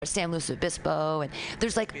San Luis Obispo, and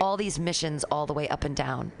there's like all these missions all the way up and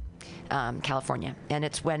down California. And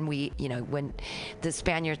it's when when the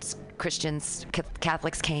Spaniards, Christians,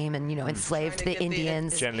 Catholics came and enslaved the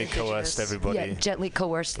Indians, gently coerced everybody. Yeah, gently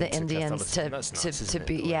coerced the Indians to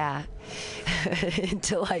be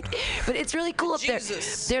but it's really cool up there.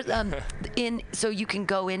 There's so you can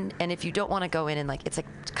go in, and if you don't want to go in, and like it's like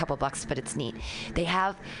a couple bucks, but it's neat. They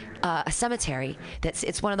have a cemetery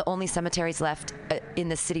it's one of the only cemeteries left in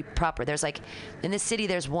the city proper. There's like in this city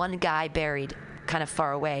there's one guy buried kind of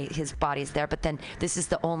far away, his body's there, but then this is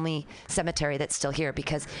the only cemetery that's still here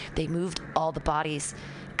because they moved all the bodies,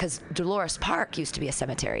 because Dolores Park used to be a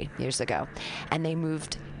cemetery years ago, and they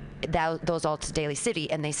moved those all to Daly City,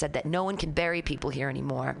 and they said that no one can bury people here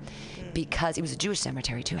anymore because it was a Jewish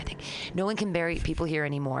cemetery too, I think. No one can bury people here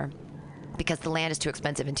anymore because the land is too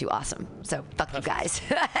expensive and too awesome. So fuck you guys.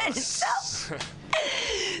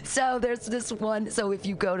 So there's this one. So if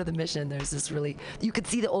you go to the mission, there's this really, you could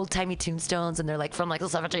see the old timey tombstones, and they're like from like the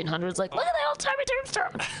 1700s. Like, look at the old timey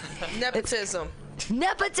tombstone. Nepotism.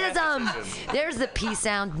 There's the P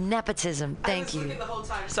sound. Nepotism. Thank you. The whole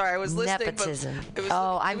time. Sorry, I was listening. Nepotism. But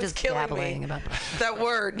I'm just babbling about that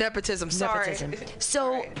word. Nepotism. Sorry.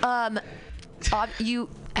 So,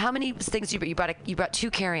 how many things you brought 2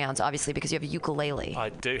 carry-ons, obviously, because you have a ukulele. I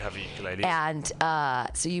do have a ukulele. And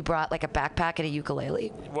so you brought like a backpack and a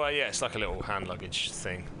ukulele. Well, yeah, it's like a little hand luggage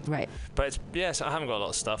thing. Right. But so I haven't got a lot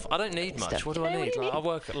of stuff. I don't need much. What do I need? I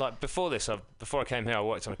work before I came here, I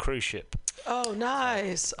worked on a cruise ship. Oh,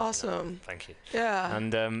 nice, awesome. Thank you. Yeah.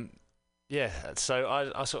 And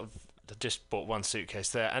so I sort of just bought one suitcase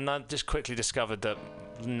there, and I just quickly discovered that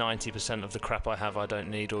 90% of the crap I have I don't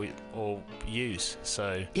need or use.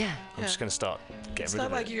 So yeah, I'm just gonna start getting rid of it. It's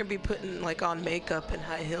not like you're gonna be putting like on makeup and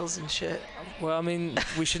high heels and shit. Well, I mean,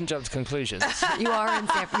 we shouldn't jump to conclusions. You are in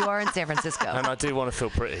San Francisco, and I do want to feel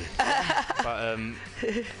pretty. But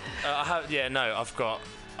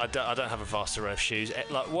I don't have a vast array of shoes.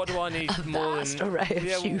 Like, what do I need more than? Vast array of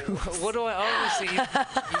shoes. What do I? Obviously,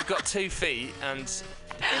 you've got 2 feet, and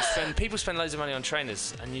people spend loads of money on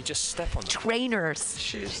trainers, and you just step on them. Trainers.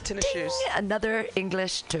 Shoes, tennis shoes. Another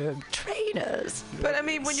English term, trainers. But I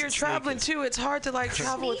mean, when you're traveling too, it's hard to like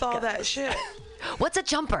travel with all that shit. What's a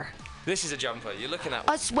jumper? This is a jumper. You're looking at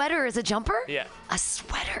a sweater is a jumper? Yeah. A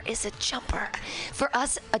sweater is a jumper. For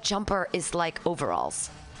us, a jumper is like overalls.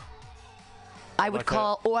 I would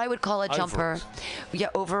call a jumper. Overalls. Yeah,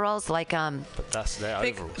 overalls like But that's their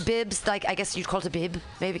overalls. Bibs, like I guess you'd call it a bib,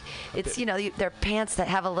 maybe. It's they're pants that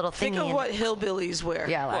have a little thingy. Think of what hillbillies wear.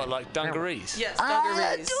 Yeah, like dungarees. Yes,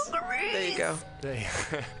 dungarees. Dungarees. There you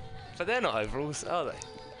go. But they're not overalls, are they?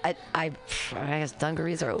 I guess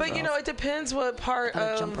dungarees are overalls. But it depends what part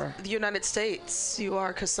of the United States you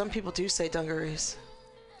are, because some people do say dungarees.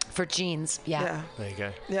 For jeans, yeah. There you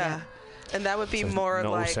go. Yeah. And that would be more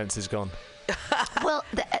not like. All sense is gone. Well,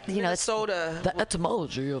 Minnesota. The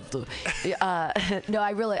etymology of the. No,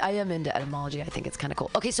 I am into etymology. I think it's kind of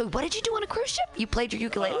cool. Okay, so what did you do on a cruise ship? You played your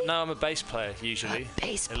ukulele? No, I'm a bass player usually.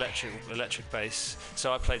 Bass player. Electric bass.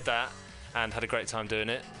 So I played that and had a great time doing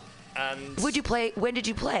it. And when did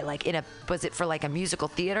you play? Like was it for like a musical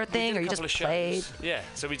theater thing, or you just played? Yeah,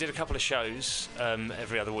 so we did a couple of shows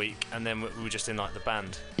every other week, and then we were just in like the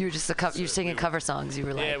band. You were just you're singing cover songs. You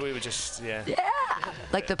were like. Yeah, we were just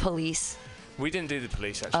like the Police. We didn't do the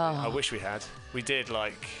Police actually. I wish we had. We did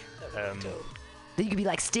like. You could be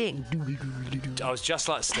like Sting. I was just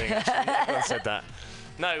like Sting. Actually. I said that.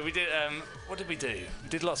 No, we did. What did we do? We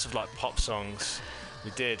did lots of like pop songs.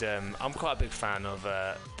 We did. I'm quite a big fan of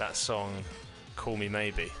that song, "Call Me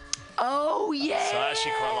Maybe." Oh yeah. So I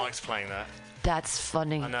actually quite liked playing that. That's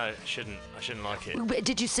funny. I know. I shouldn't like it.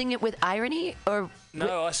 Did you sing it with irony or?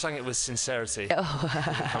 No, I sang it with sincerity. Kind of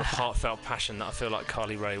heartfelt passion that I feel like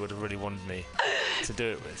Carly Rae would have really wanted me to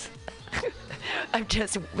do it with. I'm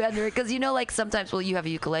just wondering because like sometimes you have a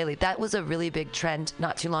ukulele. That was a really big trend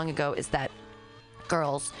not too long ago. Is that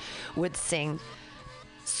girls would sing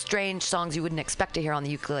strange songs you wouldn't expect to hear on the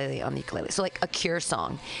ukulele. So like a Cure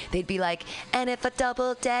song, they'd be like, and if a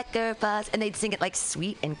double-decker bus, and they'd sing it like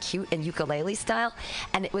sweet and cute and ukulele style,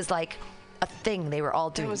 and it was like a thing they were all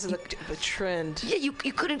doing. That was the trend. Yeah, you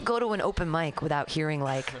couldn't go to an open mic without hearing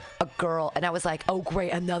like a girl, and I was like, oh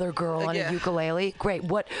great, another girl on a ukulele. Great,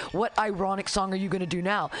 what ironic song are you gonna do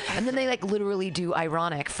now? And then they like literally do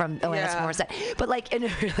ironic from Alanis Morissette, but like in a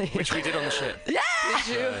really which we did on the ship. Yeah.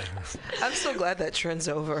 Did you? I'm so glad that trend's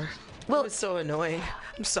over. Well, it's so annoying.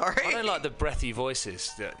 I'm sorry. I don't like the breathy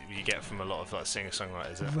voices that you get from a lot of like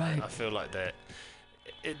singer-songwriters. Right. I feel like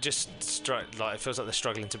it just it feels like they're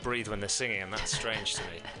struggling to breathe when they're singing, and that's strange to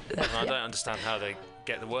me. And I don't understand how they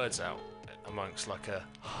get the words out. amongst like a.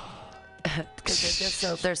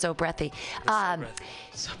 Because they're so breathy.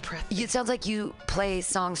 So breathy. It sounds like you play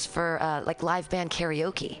songs for like live band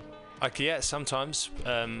karaoke. Yeah, sometimes.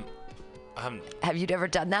 I haven't. Have you ever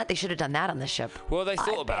done that? They should have done that on this show. Well, they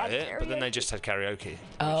thought about it, but then they just had karaoke.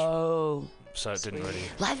 Oh. So it didn't really.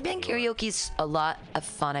 Live band karaoke is a lot of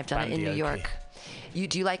fun. I've done it in New York. You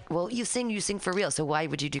do like? Well, you sing for real. So why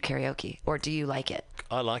would you do karaoke, or do you like it?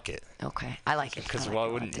 I like it. Okay, I like it. Because why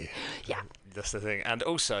wouldn't you? Yeah. That's the thing. And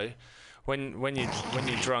also, when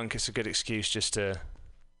you're drunk, it's a good excuse just to.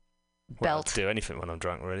 Belt. Do anything when I'm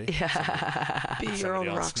drunk, really. Yeah. Be your own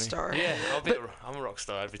rock star. Yeah, I'm a rock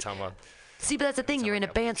star every time I. See, but that's the thing. You're in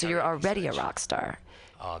a band, so you're already a rock star.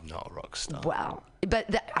 I'm not a rock star. Wow.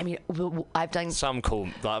 But I mean, I've done. Some call.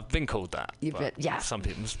 I've been called that. Yeah. Some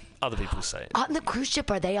people, other people say it. On the cruise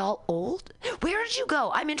ship, are they all old? Where did you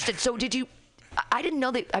go? I'm interested. So did you? I didn't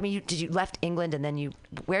know that. I mean, did you left England and then you?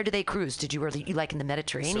 Where do they cruise? Were you like in the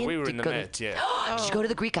Mediterranean? So we were in the Med. Yeah. Did you go to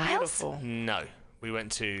the Greek Isles? Beautiful. No. We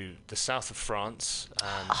went to the south of France,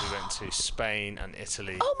 and we went to Spain and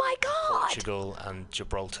Italy. Oh my God! Portugal and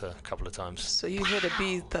Gibraltar a couple of times. So you hit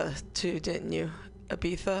Ibiza too, didn't you?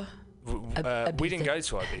 Ibiza? We didn't go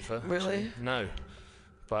to Ibiza. Really? Actually. No.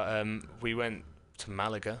 But we went to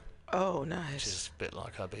Malaga. Oh, nice. Which is a bit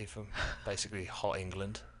like Ibiza, basically hot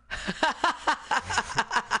England.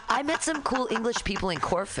 I met some cool English people in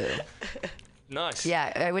Corfu. Nice.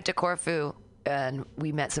 Yeah, I went to Corfu. And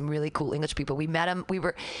we met some really cool English people. We met them.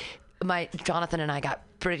 Jonathan and I got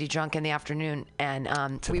pretty drunk in the afternoon, and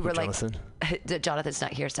we were Jonathan. like, Jonathan's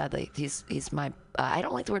not here, sadly. He's my, I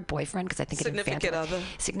don't like the word boyfriend because I think significant other.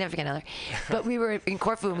 Significant other. But we were in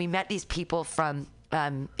Corfu and we met these people from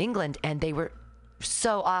England, and they were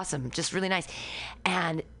so awesome, just really nice.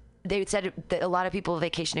 And they said that a lot of people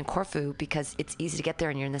vacation in Corfu because it's easy to get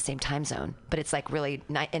there and you're in the same time zone. But it's like really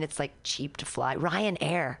nice and it's like cheap to fly.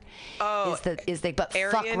 Ryanair is the but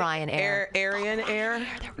fuck Ryanair. Aryan Air.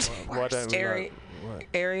 Why don't we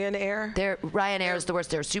Aryan Air. Ryanair is the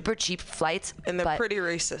worst. They're super cheap flights, and they're pretty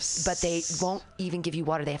racist. But they won't even give you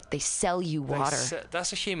water. They sell you water.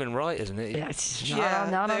 That's a human right, isn't it? Yeah,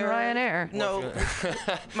 not on Ryanair. No,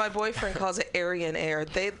 my boyfriend calls it Aryan Air.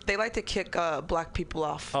 They like to kick black people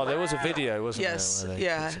off. Oh, there was a video, wasn't there? Yes,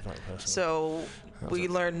 yeah. So we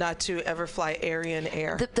learned not to ever fly Aryan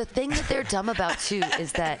Air. The thing that they're dumb about too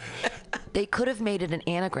is that they could have made it an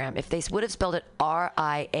anagram. If they would have spelled it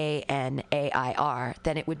RIANAIR,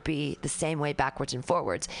 then it would be the same way backwards and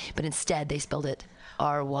forwards. But instead, they spelled it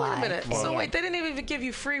RY. Wait a minute. So wait, they didn't even give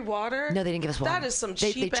you free water? No, they didn't give us water. That is some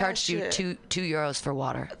cheap They charged you shit. €2 for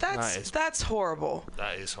water. That's horrible.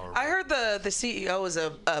 That is horrible. I heard the CEO is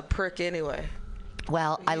a prick anyway.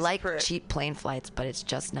 Well, I like cheap plane flights, but it's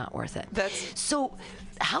just not worth it. So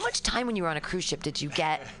how much time when you were on a cruise ship did you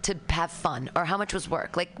get to have fun, or how much was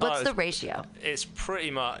work? Like, what's the ratio? It's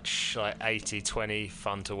pretty much like 80-20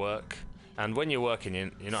 fun to work. And when you're working,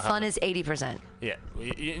 you're not fun is 80%. Yeah,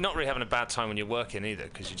 you're not really having a bad time when you're working either,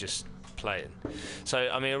 because you're just playing. So,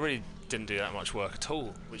 I mean, I really didn't do that much work at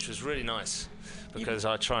all, which was really nice, because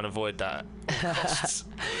I try and avoid that costs.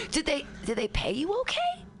 Did they pay you okay?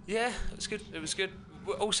 Yeah, it was good. It was good.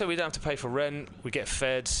 Also, we don't have to pay for rent. We get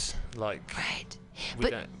fed, like. Right.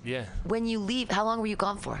 Yeah. When you leave, how long were you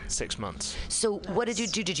gone for? 6 months. So what did you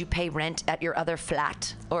do? Did you pay rent at your other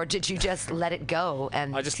flat, or did you just let it go?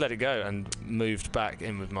 And I just let it go and moved back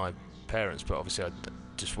in with my parents, but obviously I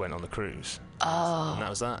just went on the cruise. Oh. And that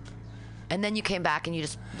was that. And then you came back and you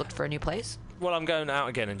just looked for a new place? Well, I'm going out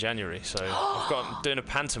again in January, so I'm doing a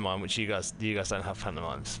pantomime, which you guys don't have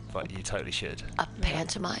pantomimes, but you totally should. A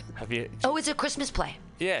pantomime? Have you? Oh, it's a Christmas play.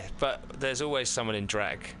 Yeah, but there's always someone in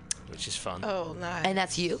drag, which is fun. Oh, nice. And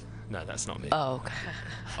that's you? No, that's not me. Oh,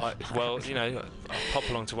 okay. Well, I'll pop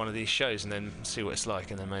along to one of these shows and then see what it's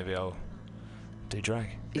like, and then maybe I'll do drag.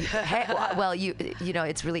 Hey, well, you know,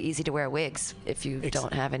 it's really easy to wear wigs if you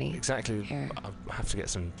don't have any. Exactly. Hair. I have to get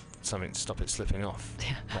something to stop it slipping off.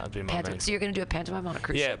 Yeah. That would be my main. So you're going to do a pantomime on a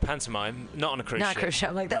cruise ship? Yeah, pantomime, not on a cruise ship. Not a cruise ship.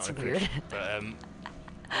 I'm like, that's weird. But,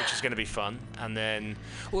 which is going to be fun. And then,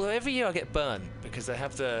 although every year I get burned because they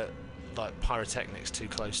have the pyrotechnics too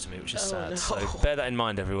close to me, which is sad. No. So bear that in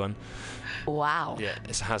mind, everyone. Wow. Yeah,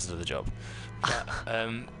 it's a hazard of the job. But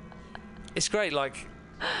it's great.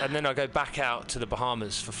 And then I go back out to the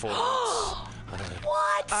Bahamas for 4 months. I know.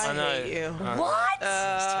 What? I know. hate you. What?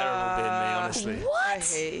 It's terrible being me, honestly. What? I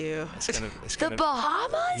hate you. It's the gonna,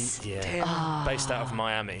 Bahamas? Yeah. Damn. Based out of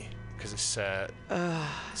Miami, because it's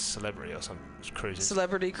celebrity or some cruises.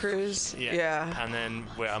 Celebrity cruise? Yeah. And then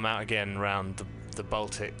I'm out again around the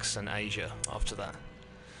Baltics and Asia after that.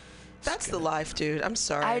 That's the life, dude. I'm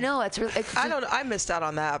sorry. I know it's really. I missed out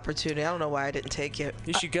on that opportunity. I don't know why I didn't take it.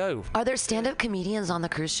 You should go. Are there stand-up comedians on the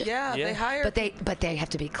cruise ship? Yeah, they hire. But they have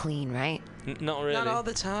to be clean, right? Not really. Not all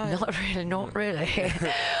the time. Not really.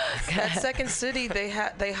 At Second City, they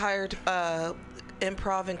hired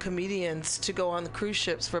improv and comedians to go on the cruise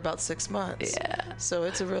ships for about 6 months. Yeah. So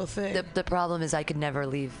it's a real thing. The problem is I could never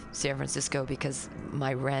leave San Francisco because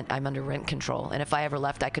I'm under rent control, and if I ever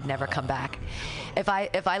left, I could never come back. If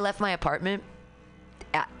I left my apartment,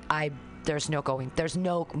 there's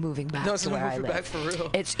no moving back to where I live. Back for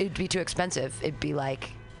real. It'd be too expensive. It'd be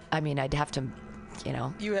like, I mean, I'd have to,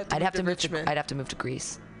 I'd have to move to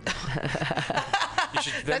Greece.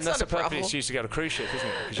 That's a perfect excuse to go to cruise ship, isn't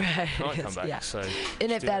it? Because you can't come back. Yeah. So.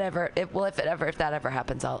 And if that ever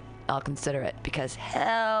happens, I'll consider it, because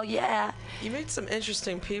hell yeah. You meet some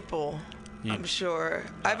interesting people. I'm sure.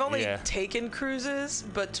 I've only taken cruises,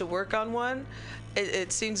 but to work on one,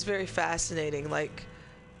 it seems very fascinating. Like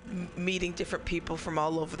meeting different people from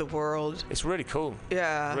all over the world. It's really cool.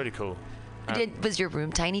 Yeah. Really cool. Was your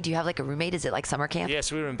room tiny? Do you have like a roommate? Is it like summer camp? Yeah,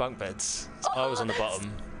 so we were in bunk beds. I was on the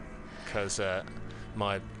bottom because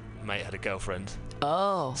my mate had a girlfriend.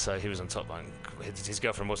 Oh. So he was on top bunk. His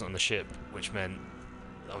girlfriend wasn't on the ship, which meant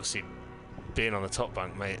obviously being on the top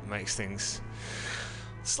bunk makes things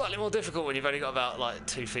slightly more difficult when you've only got about like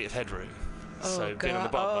 2 feet of headroom. So being on the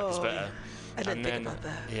bottom bunk is better. I didn't think about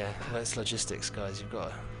that. Yeah, well, it's logistics, guys. You've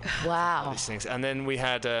got wow. these things. And then we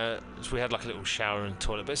had like a little shower and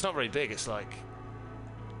toilet, but it's not very big. It's like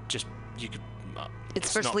just you could.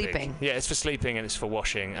 It's for sleeping. Big. Yeah, it's for sleeping and it's for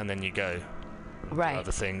washing, and then you go. Right. Do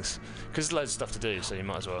other things, because there's loads of stuff to do, so you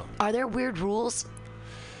might as well. Are there weird rules?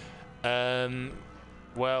 Well,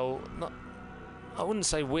 I wouldn't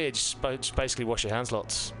say weird. Just basically wash your hands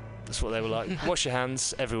lots. That's what they were like. Wash your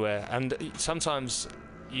hands everywhere, and sometimes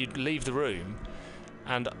you'd leave the room,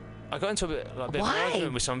 and I got into a bit of an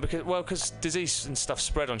argument with someone because disease and stuff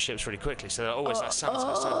spread on ships really quickly, so they're always like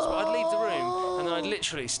sanitize. But I'd leave the room and then I'd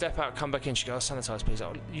literally step out, come back in. She'd go, sanitize, please.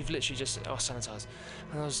 You've literally just sanitize.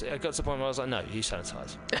 And I got to the point where I was like, no, you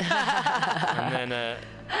sanitize. And then,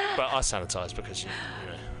 but I sanitize because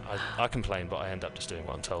I complain, but I end up just doing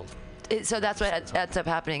what I'm told. So that's what ends up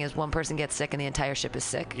happening is one person gets sick and the entire ship is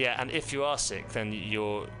sick. Yeah, and if you are sick, then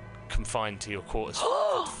you're confined to your quarters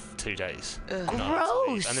for 2 days.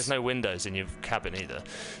 Gross. And there's no windows in your cabin either,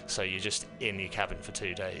 so you're just in your cabin for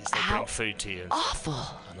 2 days. They bring food to you. Awful.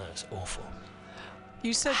 I know, it's awful.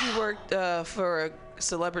 You said you worked for a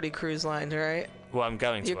celebrity cruise line, right? Well, I'm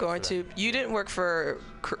going to. You're going to. You didn't work for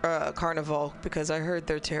Carnival, because I heard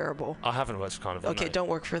they're terrible. I haven't worked for Carnival. Okay, don't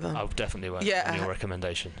work for them. I'll definitely work on your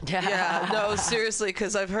recommendation. Yeah, no, seriously,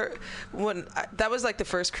 because I've heard that was like the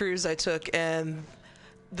first cruise I took, and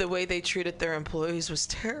the way they treated their employees was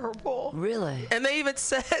terrible. Really? And they even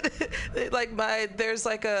said, like, there's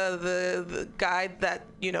like the guy that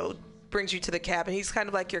brings you to the cabin. He's kind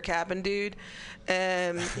of like your cabin dude,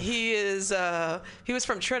 and he was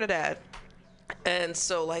from Trinidad. And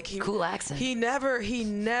so like cool accent. He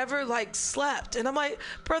never like slept. And I'm like,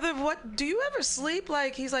 brother, what do you ever sleep?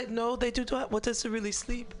 Like he's like, no, they do not. What does it really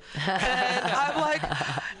sleep? And I'm like,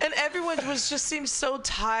 and everyone seemed so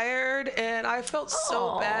tired, and I felt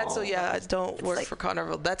so bad. So yeah, I don't work for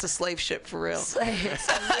Carnival. That's a slave ship for real.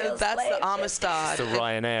 That's the Amistad. The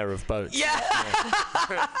Ryanair of boats. Yeah.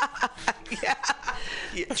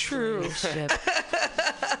 Yeah, true.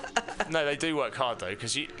 No, they do work hard though,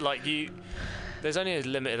 because there's only a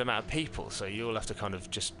limited amount of people, so you all have to kind of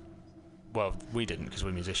just. Well, we didn't, because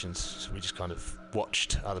we're musicians, so we just kind of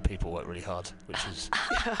watched other people work really hard, which is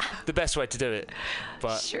the best way to do it.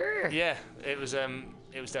 But sure. Yeah, it was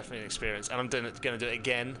definitely an experience, and I'm going to do it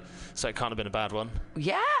again, so it can't have been a bad one.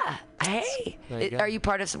 Yeah. Hey. Are you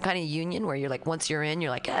part of some kind of union where you're like, once you're in, you're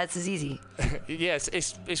like, this is easy? Yeah,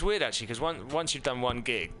 it's weird actually, because once you've done one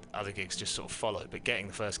gig, other gigs just sort of follow, but getting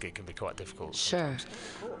the first gig can be quite difficult. Sure. Sometimes.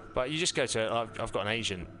 But you just go to I've got an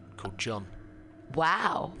agent called John.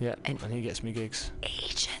 Wow. Yeah, and he gets me gigs.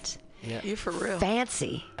 Agent. Yeah. You for real.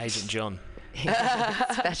 Fancy. Agent John.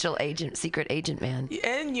 Special agent, secret agent man.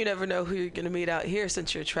 And you never know who you're going to meet out here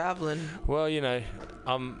since you're traveling. Well,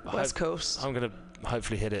 I'm West Coast. I'm going to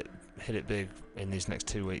hopefully hit it big in these next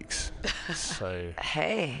 2 weeks. So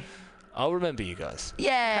hey. I'll remember you guys.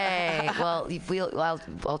 Yay! Well,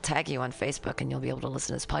 I'll tag you on Facebook, and you'll be able to listen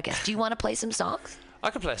to this podcast. Do you want to play some songs? I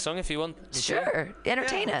can play a song if you want. Sure.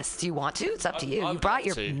 Entertain us. Do you want to? It's up to you. You brought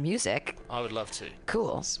your music. I would love to.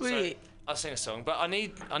 Cool. Sweet. So I'll sing a song, but I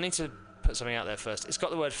need to put something out there first. It's got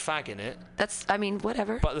the word fag in it.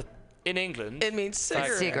 Whatever. But in England, it means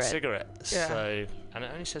cigarette. Cigarette. Yeah. So, and it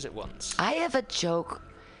only says it once. I have a joke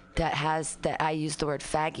that I use the word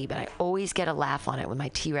faggy, but I always get a laugh on it with my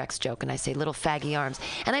T-Rex joke, and I say little faggy arms,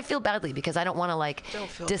 and I feel badly because I don't want to like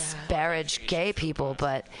disparage gay people,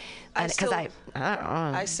 but because I don't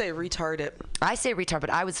know. I say retarded. I say retard, but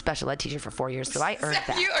I was special ed teacher for 4 years, so I earned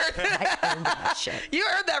that. You earned that. I earned that shit. You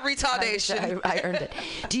earned that retardation. I earned it.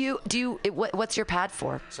 Do you? What's your pad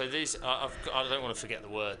for? So these, I don't want to forget the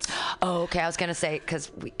words. Oh, okay. I was gonna say because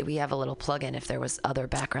we have a little plug-in if there was other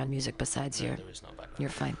background music besides your. There is no background. You're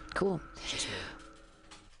fine. Cool. Just me.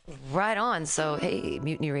 Right on. So, hey,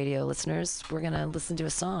 Mutiny Radio listeners, we're going to listen to a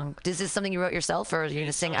song. Is this something you wrote yourself, or are you going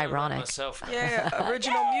to sing ironic? Myself. Yeah,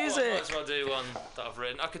 original music. I might as well do one that I've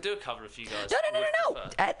written. I could do a cover if you guys.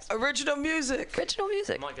 No. Original music. Original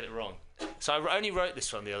music. I might get it wrong. So I only wrote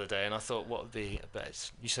this one the other day, and I thought, what would be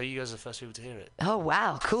best? So you guys are the first people to hear it. Oh,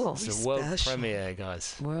 wow. Cool. It's a world premiere,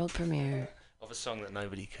 guys. World premiere. Of a song that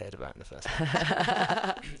nobody cared about in the first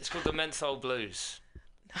place. It's called The Menthol Blues.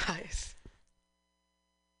 Nice.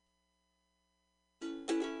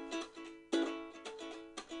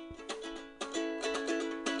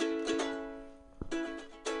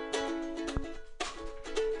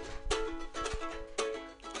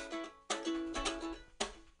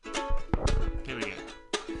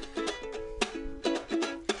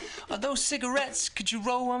 Those cigarettes, could you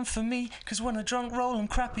roll one for me? Cause when I drunk roll I'm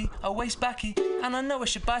crappy, I waste backy. And I know I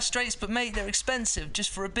should buy straights, but mate, they're expensive. Just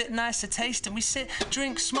for a bit nicer taste. And we sit,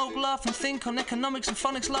 drink, smoke, laugh and think on economics and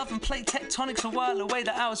phonics, love and play tectonics a while away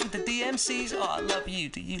the hours with the DMCs. Oh, I love you,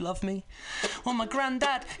 do you love me? Well, my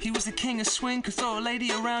granddad, he was the king of swing. Could throw a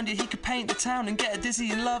lady around you, he could paint the town and get her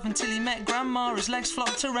dizzy in love until he met grandma. His legs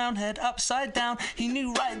flopped around, head upside down. He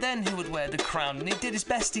knew right then who would wear the crown, and he did his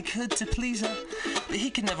best he could to please her. But he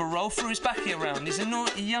could never roll through his backy around. He's a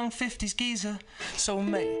naughty young 50s geezer. So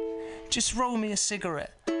mate, just roll me a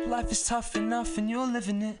cigarette. Life is tough enough and you're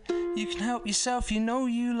living it. You can help yourself, you know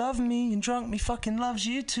you love me. And drunk me fucking loves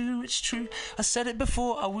you too, it's true. I said it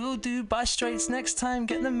before, I will do. Buy straights next time,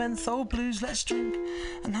 get the menthol blues. Let's drink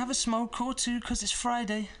and have a smoke or two, cause it's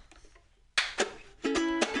Friday.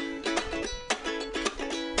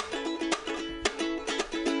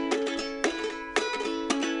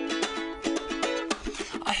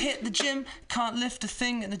 I hit the gym, can't lift a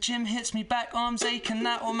thing, and the gym hits me back, arms aching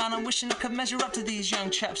now. Oh man, I'm wishing I could measure up to these young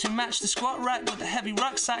chaps who match the squat rack with a heavy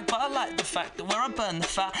rucksack. But I like the fact that where I burn the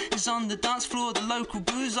fat is on the dance floor, the local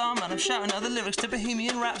booze are. Man, I'm shouting other lyrics to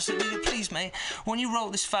Bohemian Rhapsody. Please, mate, when you roll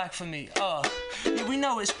this fag for me, yeah, we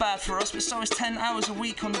know it's bad for us, but so is 10 hours a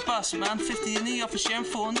week on the bus, man. 50 in the office, yeah, and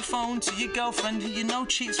 4 on the phone to your girlfriend who you know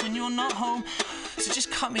cheats when you're not home. So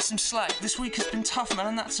just cut me some slack. This week has been tough, man,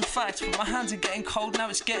 and that's a fact. But my hands are getting cold, now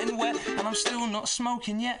it's getting wet, and I'm still not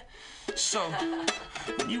smoking yet. So,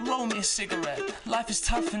 when you roll me a cigarette, life is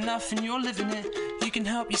tough enough and you're living it. You can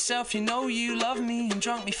help yourself, you know you love me. And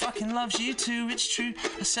drunk me fucking loves you too, it's true.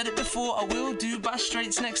 I said it before, I will do. Buy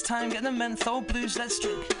straights next time, get the menthol blues. Let's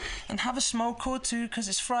drink and have a smoke or two, cause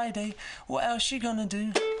it's Friday. What else you gonna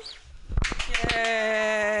do?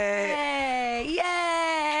 Yay! Yay!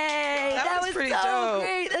 That was pretty so dope.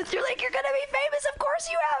 great. You're like, you're gonna be famous. Of course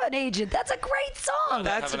you have an agent. That's a great song.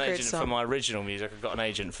 That's I have a an great agent song. for my original music. I've got an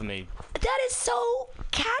agent for me. That is so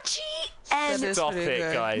catchy and That is Stop pretty it,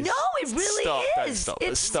 good. guys. no, it really Stop, is. don't stop,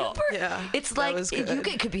 It's stop. super. Yeah, It's that like was good.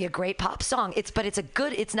 it could be a great pop song. But it's a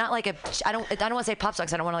good. It's not like a. I don't want to say pop song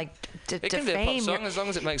 'cause I don't want to like It can be a pop defame song your. as long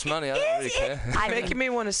as it makes money. I don't really care. Making me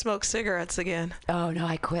want to smoke cigarettes again. Oh no,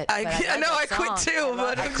 I quit. I but love know that I quit song. too,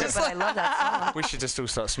 but I I'm quit, just but like, I love that song. We should just all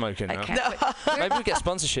start smoking I now. can't quit. Maybe we get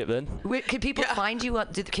sponsorship then. Could people find you?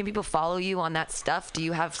 Can people follow you on that stuff? Do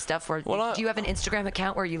you have stuff where? Well, do you have an Instagram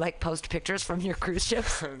account where you like post pictures from your cruise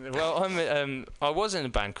ships? Well, I was in a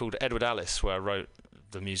band called Edward Alice where I wrote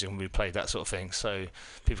the music and we played that sort of thing, so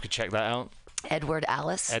people could check that out. Edward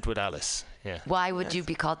Alice. Edward Alice, yeah. Why would you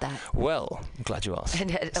be called that? Well, I'm glad you asked.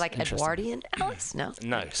 Like Interesting. Edwardian Alice? No.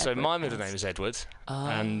 No, so Edward my middle Alice. name is Edward,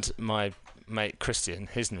 and my mate Christian,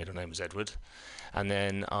 his middle name was Edward, and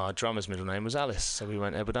then our drummer's middle name was Alice, so we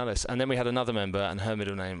went Edward Alice. And then we had another member, and her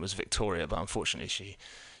middle name was Victoria, but unfortunately she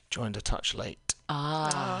joined a touch late.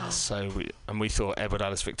 So we thought Edward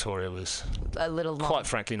Alice Victoria was A little long. quite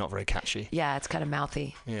frankly not very catchy. Yeah, it's kind of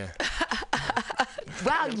mouthy. Yeah.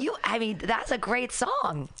 Wow, I mean, that's a great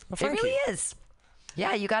song. It thank really you. is.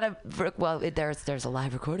 Yeah, you gotta. Well, there's a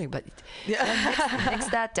live recording, but mix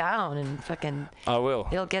that down and fucking. I will.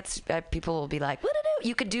 It'll get people will be like, what to do?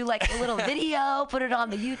 You could do like a little video, put it on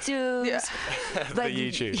the YouTube. Yeah. Like,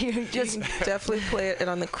 YouTube. You just You can definitely play it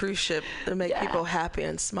on the cruise ship to make people happy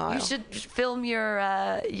and smile. you should film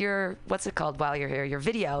your what's it called while you're here, your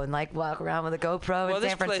video, and like walk around with a GoPro Well, in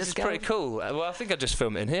this San place is Francisco. pretty cool. Well, I think I just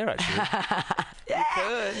filmed it in here actually.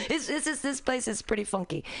 Good. This place is pretty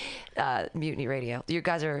funky. Mutiny Radio. You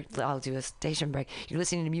guys are. I'll do a station break. You're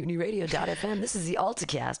listening to MutinyRadio.fm. This is the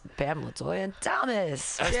AltaCast. Pam LaToya and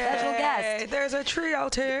Thomas, our special guest. There's a tree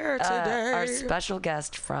out here today. Our special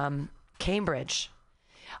guest from Cambridge.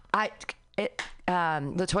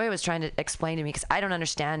 LaToya was trying to explain to me because I don't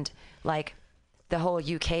understand like the whole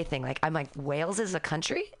UK thing. Like I'm like, Wales is a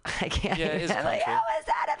country? I can't. Yeah, it is a I'm like, country. how is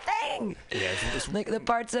that a thing? Yeah, it's Like the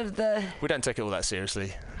parts of the. we don't take it all that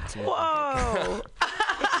seriously. Whoa.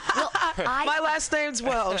 Well, My last name's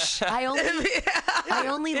Welsh. I only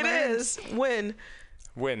It learned. is. Win.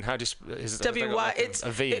 Win. How do you? Is it W-Y. like It's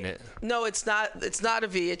a V in it? No, it's not. It's not a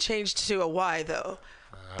V. It changed to a Y though.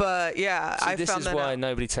 But yeah, See, I this found is that why out.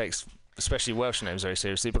 nobody takes, especially Welsh names, very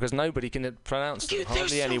seriously because nobody can pronounce them. Dude, they're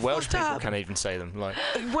Hardly so any Welsh fucked people up. can even say them. Like,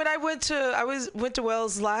 When I went to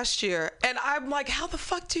Wales last year, and I'm like, how the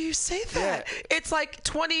fuck do you say that? Yeah. It's like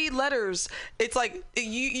 20 letters. It's like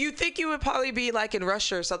you think you would probably be like in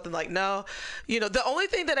Russia or something. Like no, the only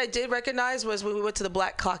thing that I did recognize was when we went to the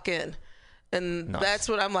Black Clock Inn, and Nice. that's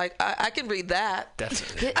what I'm like. I can read that.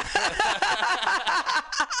 definitely.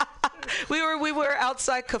 We were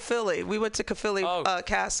outside Caerphilly. We went to Caerphilly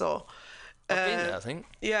Castle. I've been there, I think.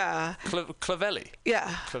 Yeah. Clavelly.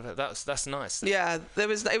 Yeah. That's nice. Yeah,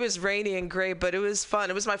 it was rainy and gray, but it was fun.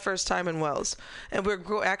 It was my first time in Wales, and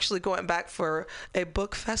we're actually going back for a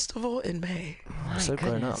book festival in May. My So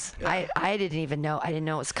grown goodness. up. I didn't even know. I didn't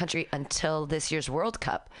know it was country until this year's World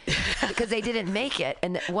Cup because they didn't make it.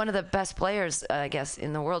 And one of the best players, I guess,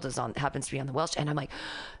 in the world happens to be on the Welsh. And I'm like,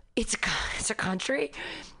 it's a country.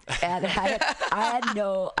 And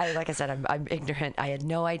like I said, I'm ignorant. I had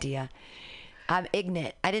no idea. I'm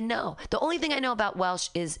ignorant. I didn't know. The only thing I know about Welsh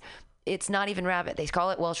is it's not even rabbit. They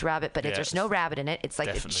call it Welsh rabbit, but Yeah, there's no rabbit in it. It's like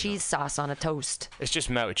a definitely cheese sauce on a toast. It's just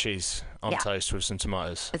melted cheese on Yeah. toast with some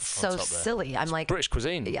tomatoes. It's on so top there. silly. I'm like, British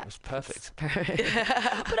cuisine. Yeah. It's perfect. but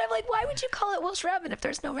I'm like, why would you call it Welsh rabbit if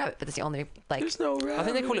there's no rabbit? But it's the only like. There's no rabbit. I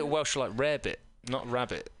think they call it Welsh like rarebit, not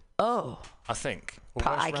rabbit. Oh, I think. Or I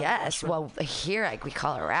Welsh rabbit, guess. Welsh rabbit? Well, here we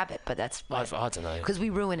call it rabbit, but that's I don't know. because we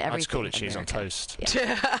ruin everything. I just call it in cheese America. on toast.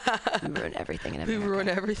 Yeah. We ruin everything in We America. ruin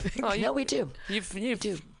everything. Oh, No, we do.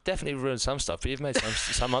 You've definitely ruined some stuff, but you've made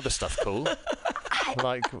some other stuff cool.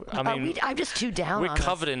 Like, I mean, I'm just too down we're on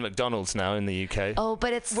covered in McDonald's now in the UK. Oh,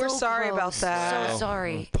 but it's We're so sorry about gross. that. So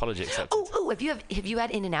sorry. Apology accepted. Oh, have you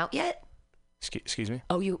had In-N-Out yet? Excuse me?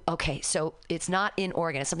 Oh, okay. So it's not in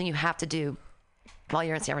Oregon. It's something you have to do while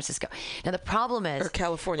you're in San Francisco. Now the problem is Or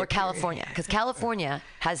California, because California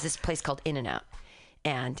has this place called In-N-Out,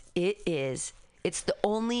 and it's the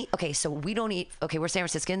only. Okay, so we don't eat. Okay, we're San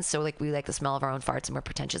Franciscans, so like we like the smell of our own farts and we're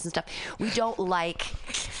pretentious and stuff. We don't like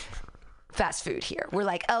fast food here. We're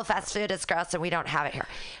like, oh, fast food is gross, and we don't have it here.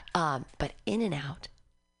 But In-N-Out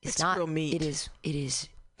is It's not. real meat.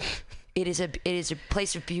 It is a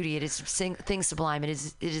place of beauty. It is thing sublime. It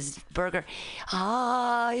is burger.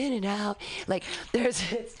 In-N-Out. Like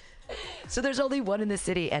so there's only one in the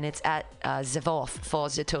city, and it's at Zwolle for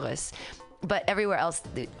the tourists. But everywhere else,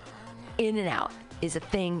 the In-N-Out is a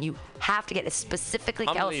thing you have to get. It's specifically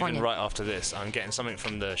I'm California. leaving right after this. I'm getting something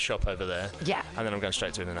from the shop over there. Yeah. And then I'm going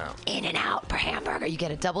straight to In-N-Out. In-N-Out per hamburger. You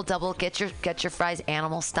get a double. Get your fries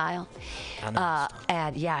animal style.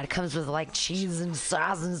 And yeah, it comes with like cheese and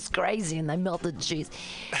sauce, and it's crazy, and they melted cheese,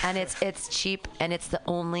 and it's cheap, and it's the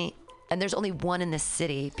only. And there's only one in this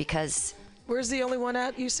city because. Where's the only one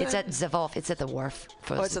at, you said? It's at Zwolle. It's at the wharf.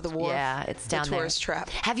 It's at the wharf? Yeah, it's down The there. tourist trap.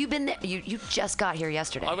 Have you been there? You just got here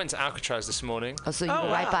yesterday. I went to Alcatraz this morning. Oh, so you were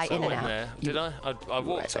right by So I went In-N-Out. there. Did I? I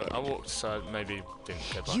walked. right by I walked, so I maybe didn't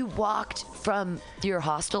go back. You walked from your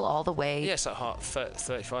hostel all the way Yes, at heart,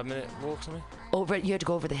 35-minute walk or something. over. You had to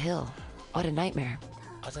go over the hill. What a nightmare.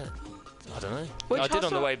 I don't know. Which I did on the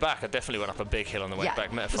hostel? way back. I definitely went up a big hill on the way Yeah.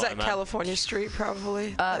 back. Met a Was that fireman. California Street,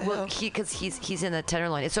 probably? Well, he's in the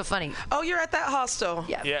Tenderloin. It's so funny. Oh, you're at that hostel.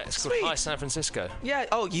 Yeah. Yeah, it's called Sweet. High San Francisco. Yeah.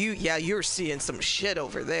 Oh, you're seeing some shit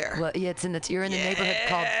over there. Well, yeah, you're in the neighborhood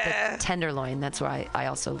called the Tenderloin. That's where I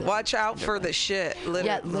also live. Watch out for the shit.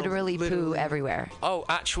 Literally poo everywhere. Oh,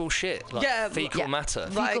 actual shit. Like Yeah, fecal yeah. matter.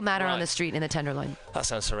 Like- Fecal matter on Right. the street in the Tenderloin. That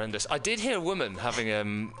sounds horrendous. I did hear a woman having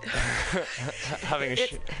having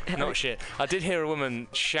not shit. I did hear a woman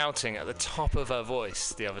shouting at the top of her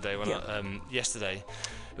voice the other day yesterday.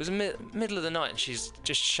 It was middle of the night, and she's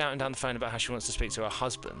just shouting down the phone about how she wants to speak to her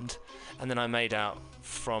husband. And then I made out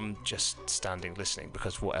from just standing listening,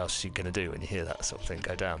 because what else are you going to do when you hear that sort of thing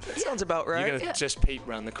go down? That sounds about right. You're going to just peep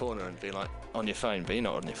round the corner and be like on your phone, but you're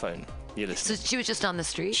not on your phone. You're So listening. she was just on the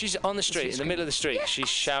street. She's on the street, in the screaming. middle of the street. She's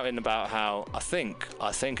shouting about how I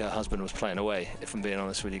think her husband was playing away, if I'm being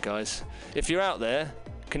honest with you guys. If you're out there,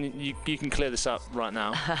 you can clear this up right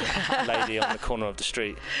now, lady on the corner of the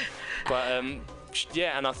street. But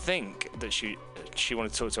yeah, and I think that she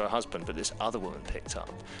wanted to talk to her husband, but this other woman picked up,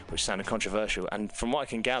 which sounded controversial. And from what I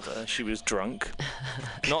can gather, she was drunk.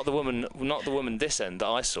 Not the woman this end that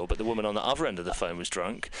I saw, but the woman on the other end of the phone was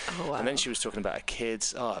drunk. Oh, wow. And then she was talking about her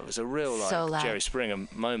kids. Oh, it was a real Jerry Springer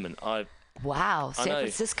moment. Wow, San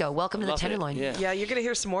Francisco. Welcome to the Tenderloin. Yeah, you're gonna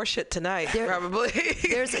hear some more shit tonight, probably.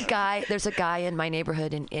 There's a guy in my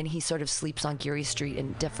neighborhood, and he sort of sleeps on Geary Street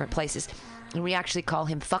in different places. And we actually call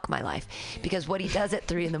him Fuck My Life, because what he does at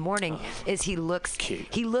 3 a.m. is he looks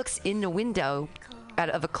in the window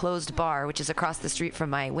of a closed bar, which is across the street from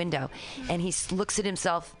my window, and he looks at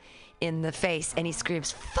himself in the face and he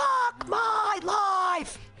screams, "Fuck my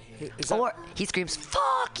life!" Or he screams,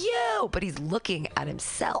 "Fuck you!" But he's looking at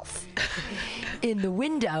himself in the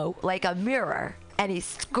window like a mirror, and he's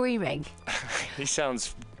screaming. He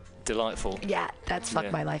sounds delightful. Yeah, that's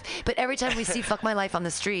Fuck My Life. But every time we see Fuck My Life on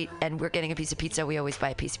the street and we're getting a piece of pizza, we always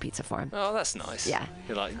buy a piece of pizza for him. Oh, that's nice. Yeah.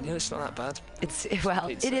 You're like, it's not that bad.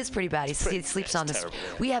 It is pretty bad. He sleeps on the street.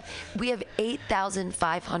 We have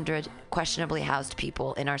 8,500 questionably housed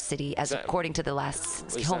people in our city, according to the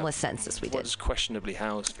last homeless census we did. What does questionably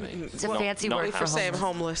housed mean? It's a fancy word for saying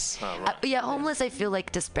homeless. Oh, right. Yeah, homeless I feel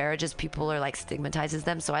like disparages people or like stigmatizes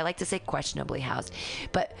them, so I like to say questionably housed.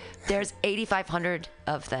 But there's 8,500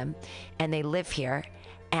 of them, and they live here,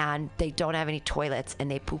 and they don't have any toilets, and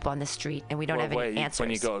they poop on the street, and we don't have any answers.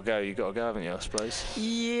 When you gotta go, haven't you, I suppose?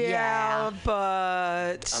 Yeah,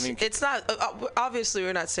 but I mean, it's not. Obviously,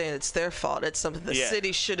 we're not saying it's their fault. It's something the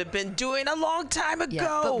city should have been doing a long time ago.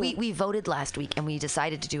 Yeah, but we voted last week, and we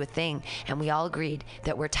decided to do a thing, and we all agreed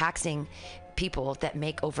that we're taxing people that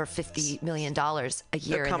make over $50 million a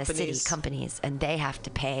year in the city, companies, and they have to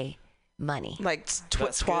pay money, like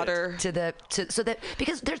twatter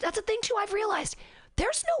because that's a thing too. I've realized.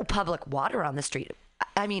 There's no public water on the street.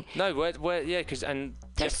 I mean, no, you have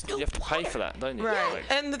to pay for that, don't you? Right.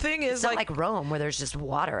 And the thing is, it's not like Rome where there's just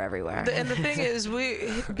water everywhere. And the thing is,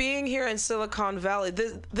 being here in Silicon Valley,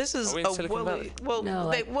 this is California.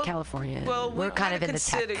 Well, we're kind of in the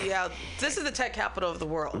tech. Yeah, this is the tech capital of the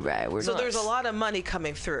world. Right. So there's a lot of money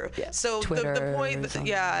coming through. Yeah. So Twitter, the point,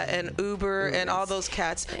 and Uber and all those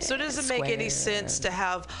cats. So it doesn't make any sense to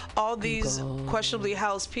have all these questionably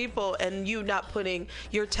housed people and you not putting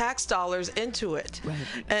your tax dollars into it. Right.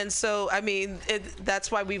 And so, I mean,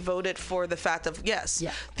 that's why we voted for the fact of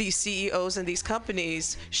these CEOs and these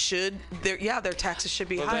companies their taxes should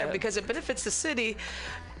be higher because it benefits the city.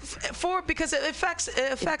 Because it affects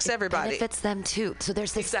everybody. It benefits them too. So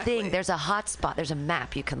there's this thing. There's a hot spot. There's a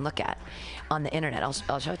map you can look at on the internet.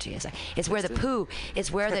 I'll show it to you. It's where the poo. It's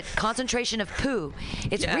where the concentration of poo.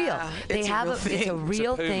 It's real. They have it's a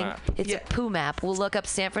real thing. It's a poo map. We'll look up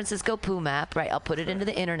San Francisco poo map. Right. I'll put it into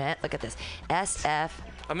the internet. Look at this. SF.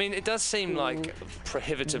 I mean, it does seem like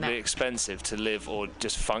prohibitively expensive to live or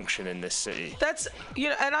just function in this city. That's,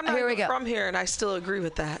 and I'm not from here, and I still agree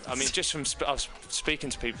with that. I mean, just from I was speaking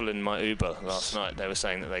to people in my Uber last night. They were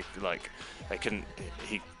saying that they couldn't.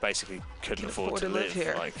 He basically couldn't afford to live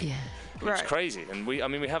here. It's crazy, and we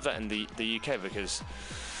have that in the UK because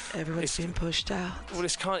everyone's being pushed out. Well,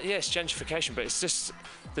 it's it's gentrification, but it's just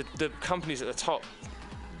the companies at the top.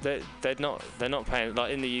 They're not paying.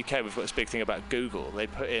 Like in the UK, we've got this big thing about Google. They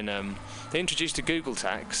put in they introduced a Google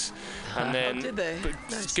tax, and then did they?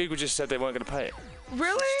 But Google just said they weren't going to pay it.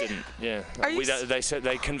 Really? Just didn't. They said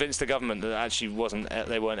they convinced the government that actually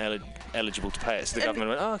they weren't eligible to pay it. So the government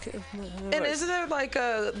went, "Oh, okay." And isn't there like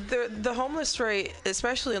the homeless rate,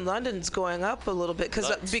 especially in London, is going up a little bit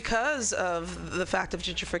because of the fact of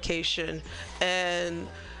gentrification and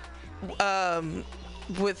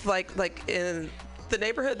with like in the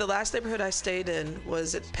neighborhood, the last neighborhood I stayed in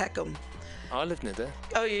was at Peckham. I lived near there.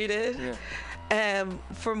 Oh, you did? Yeah.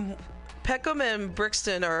 From Peckham and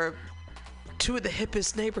Brixton are two of the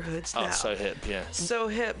hippest neighborhoods now. Oh, so hip, yeah. So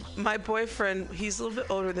hip. My boyfriend, he's a little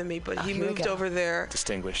bit older than me, but he moved over there.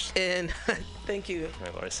 Distinguished. Thank you.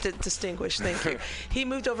 No worries. Distinguished, thank you. He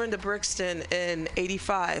moved over into Brixton in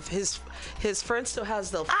 '85. His friend still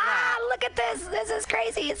has the flat. Look at this. This is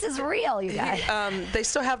crazy. This is real, you guys. They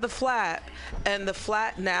still have the flat, and the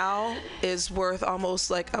flat now is worth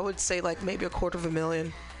almost I would say maybe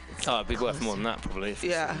 $250,000. Oh, it'd be worth more than that probably.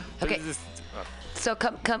 Yeah. Okay. So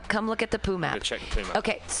come look at the poo map. Check the poo map.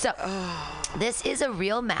 Okay, so This is a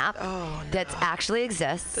real map that actually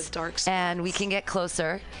exists. The dark spots. And we can get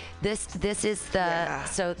closer. This is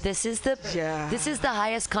the this is the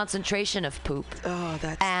highest concentration of poop. Oh,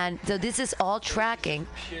 that's. And so this is all tracking.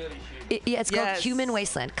 It's called Human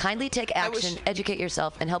Wasteland. Kindly take action, educate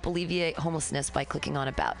yourself, and help alleviate homelessness by clicking on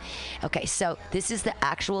About. Okay, so this is the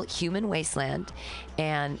actual Human Wasteland,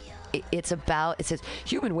 and it says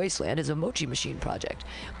Human Wasteland is a mochi machine project.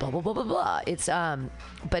 Blah blah blah blah blah.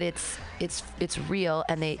 But it's real,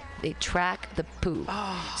 and they track the poo,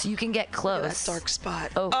 so you can get close. That dark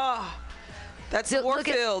spot. That's so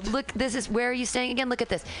Warfield. Look, this is where are you staying again? Look at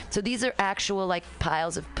this. So these are actual like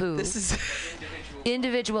piles of poo. This is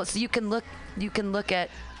individual. So you can look at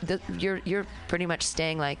you're pretty much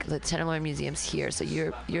staying like the Tenderloin Museum's here. So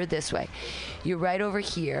you're this way. You're right over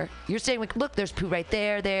here. You're staying like, look, there's poo right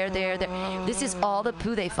there. This is all the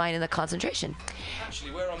poo they find in the concentration.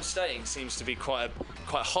 Actually, where I'm staying seems to be quite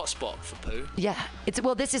a hot spot for poo. Yeah,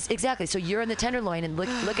 this is exactly. So you're in the Tenderloin, and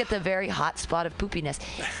look at the very hot spot of poopiness.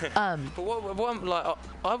 But what I'm like,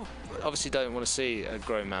 I obviously don't want to see a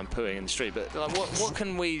grown man pooing in the street. But like,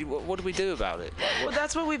 what do we do about it? Like, well,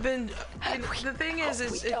 that's what we've been. The thing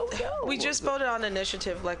is we just voted on an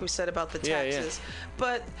initiative, like we said, about the taxes.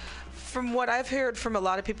 But from what I've heard from a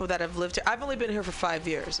lot of people that have lived here, I've only been here for 5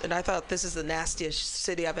 years, and I thought this is the nastiest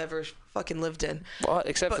city I've ever fucking lived in. Well,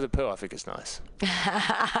 except for the poo, I think it's nice.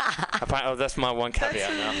 Apparently, that's my one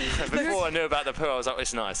caveat now. Before I knew about the poo, I was like,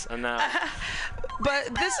 it's nice, and now.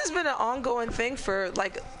 But this has been an ongoing thing for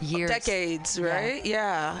like years, decades, right?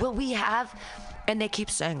 Yeah. Well, we have. And they keep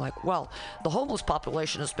saying like, well, the homeless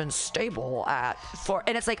population has been stable and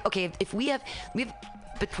it's like, okay, if we have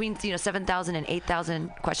between 7,000 and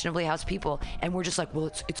 8,000 questionably housed people, and we're just like, well,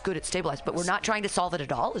 it's good, it's stabilized, but we're not trying to solve it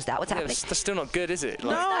at all. Is that what's happening? That's still not good, is it?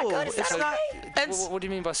 Like, no, it's not. What do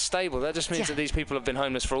you mean by stable? That just means that these people have been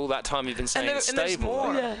homeless for all that time. You've been saying it's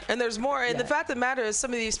stable. And there's more. And the fact of the matter is,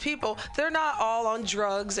 some of these people, they're not all on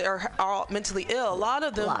drugs or all mentally ill. A lot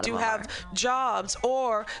of them have jobs,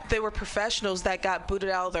 or they were professionals that got booted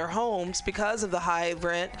out of their homes because of the high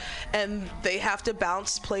rent, and they have to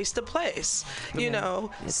bounce place to place.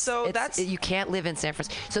 You can't live in San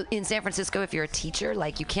Francisco. So in San Francisco, if you're a teacher,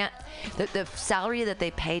 like you can't. The salary that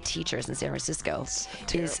they pay teachers in San Francisco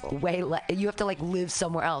is way less. You have to like live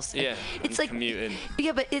somewhere else. Yeah, it's like commute in.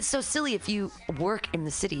 Yeah, but it's so silly. If you work in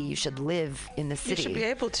the city, you should live in the city. You should be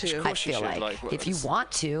able to. I feel like if you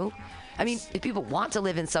want to. I mean, if people want to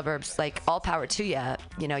live in suburbs, like all power to you.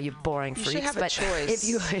 You boring freaks. You should have a choice. If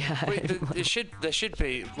you, there should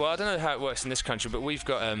be. Well, I don't know how it works in this country, but we've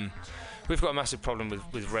got a massive problem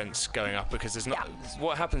with rents going up because there's not.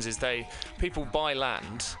 What happens is people buy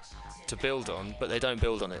land to build on, but they don't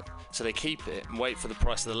build on it. So they keep it and wait for the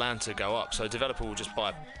price of the land to go up. So a developer will just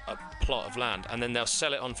buy a plot of land and then they'll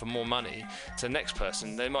sell it on for more money to the next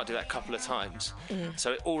person. They might do that a couple of times.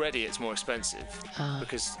 So already it's more expensive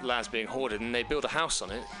because land's being hoarded, and they build a house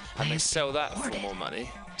on it and they sell that for more money.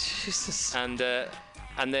 Jesus.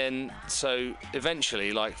 And then, so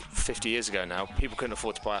eventually, like 50 years ago now, people couldn't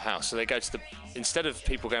afford to buy a house. So they go to instead of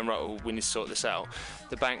people going, right, well, we need to sort this out,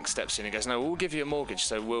 the bank steps in and goes, no, we'll give you a mortgage.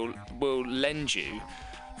 So we'll lend you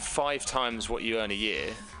 5 times what you earn a year,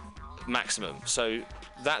 maximum. So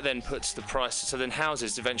that then puts the price, so then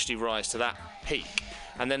houses eventually rise to that peak.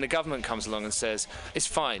 And then the government comes along and says, it's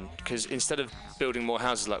fine, because instead of building more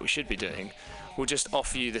houses like we should be doing, we'll just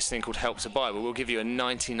offer you this thing called Help to Buy, where we'll give you a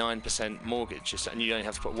 99% mortgage, and you only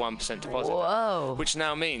have to put 1% deposit. Whoa. Which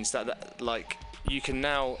now means that like, you can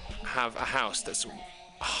now have a house that's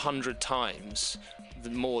 100 times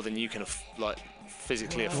more than you can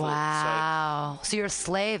physically afford. Wow. So you're a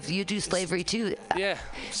slave. You do slavery too. Yeah.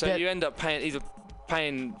 So you end up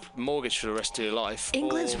paying mortgage for the rest of your life.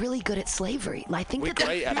 England's really good at slavery. I think we're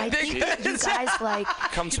great at it. I think that you guys like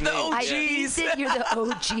come to me. I think that you're the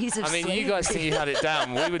OGs of slavery. You guys think you had it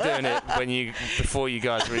down. We were doing it before you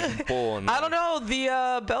guys were even born. I don't know.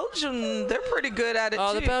 The Belgian, they're pretty good at it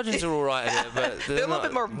too. The Belgians are all right at it, but they're a little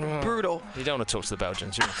bit more brutal. You don't want to talk to the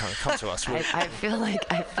Belgians. You want to come to us. I feel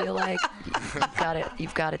like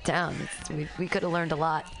you've got it down. We could have learned a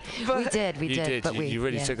lot. But we did. But you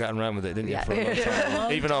really took that and ran with it, didn't you? For a long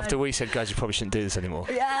time. Even after we said, guys, you probably shouldn't do this anymore.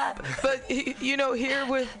 Yeah. But, here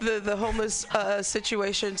with the homeless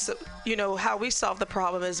situation, so, how we solve the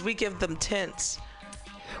problem is we give them tents.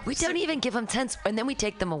 We don't even give them tents, and then we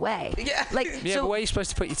take them away. Yeah. But where are you supposed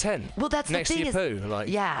to put your tent? Well, that's next the thing to your poo.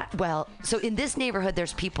 Yeah. Well, so in this neighborhood,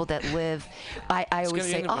 there's people that live. I always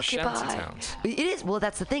say occupy. It is. Well,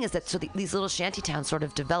 that's the thing is that these little shanty towns sort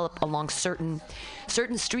of develop along certain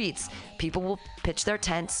streets. People will pitch their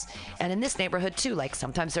tents, and in this neighborhood too. Like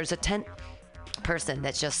sometimes there's a tent person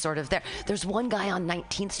that's just sort of there. There's one guy on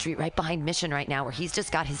 19th Street right behind Mission right now where he's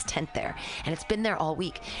just got his tent there, and it's been there all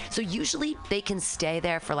week. So usually they can stay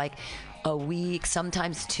there for like a week,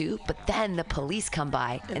 sometimes 2, but then the police come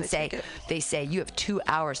by and they say you have 2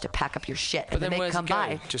 hours to pack up your shit, and then they where's come it go?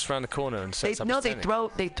 by Just round the corner and set up.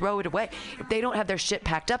 they throw it away. If they don't have their shit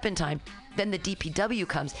packed up in time, then the DPW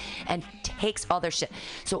comes and takes all their shit.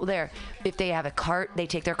 So if they have a cart, they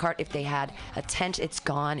take their cart. If they had a tent, it's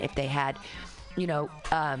gone. If they had so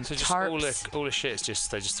just tarps, all the shit is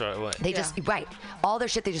they just throw it away. They just all their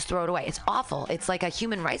shit, they just throw it away. It's awful. It's like a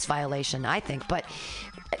human rights violation, I think. But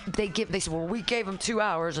they say, well, we gave them 2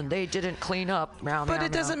 hours and they didn't clean up. But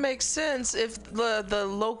it doesn't make sense if the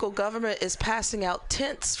local government is passing out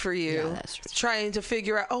tents for you, trying to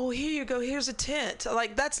figure out, oh, here you go, here's a tent.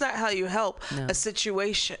 Like, that's not how you help a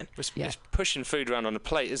situation. It's pushing food around on a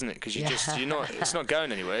plate, isn't it? Because it's not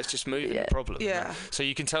going anywhere. It's just moving the problem. Yeah. So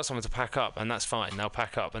you can tell someone to pack up, and that's fine. They'll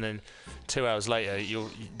pack up, and then 2 hours later,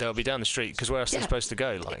 they'll be down the street because where else are they supposed to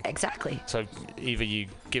go? Like exactly. So either you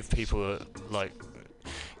give people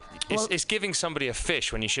it's giving somebody a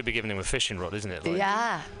fish when you should be giving them a fishing rod, isn't it?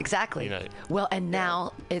 Yeah, exactly. Well, and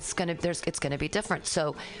now it's gonna be different.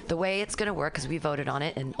 So the way it's gonna work, because we voted on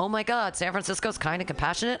it, and oh my God, San Francisco's kind of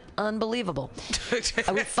compassionate, unbelievable.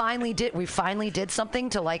 we finally did something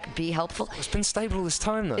to be helpful. It's been stable this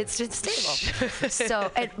time though. It's been stable. So,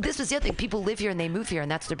 and this was the other thing. People live here and they move here, and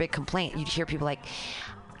that's their big complaint. You'd hear people like,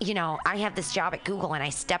 I have this job at Google and I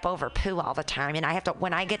step over poo all the time, and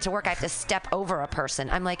when I get to work, I have to step over a person.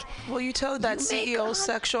 I'm like, well, you told that CEO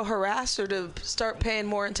sexual harasser to start paying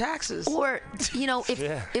more in taxes. Or,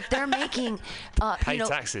 if they're making, pay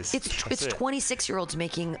taxes. It's 26-year-olds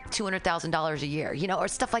making $200,000 a year, or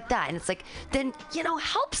stuff like that. And it's like, then,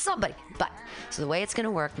 help somebody. But so the way it's going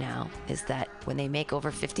to work now is that when they make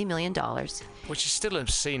over $50 million, which is still an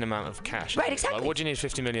obscene amount of cash. Right, exactly. What do you need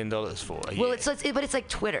 $50 million for a year? Well, it's like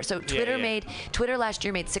Twitter. So Twitter last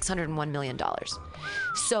year made $601 million.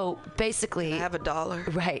 So basically, I have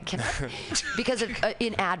 $1. Right. Because of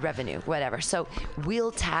in ad revenue, whatever. So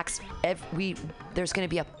we'll tax there's going to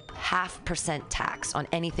be a 0.5% tax on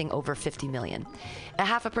anything over 50 million.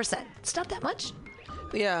 0.5%. It's not that much.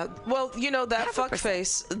 Yeah, well, that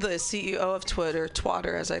fuckface, the CEO of Twitter,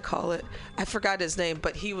 Twatter as I call it, I forgot his name,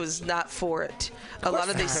 but he was not for it. A lot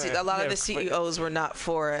of the CEOs were not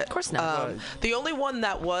for it. Of course not. The only one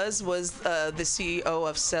that was the CEO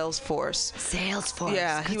of Salesforce. Salesforce.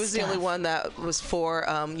 Yeah, he was the only one that was for,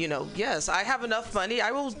 yes, I have enough money,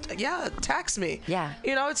 I will, tax me. Yeah.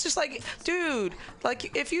 It's just like, dude,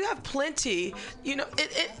 if you have plenty,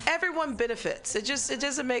 everyone benefits. It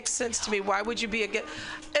doesn't make sense to me. Why would you be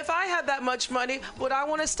if I had that much money, would I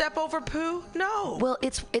want to step over poo? No. Well,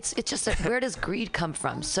 it's just where does greed come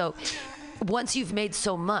from? So once you've made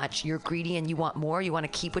so much, you're greedy and you want more. You want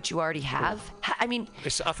to keep what you already have. I mean,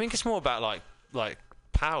 I think it's more about like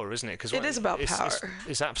power, isn't it? Because it is about power.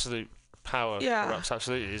 It's absolute power. Yeah. Corrupts,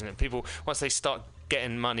 absolutely, isn't it? People, once they start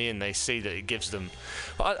getting money in, they see that it gives them.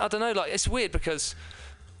 But I don't know. It's weird because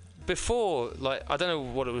before, I don't know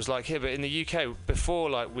what it was like here, but in the UK,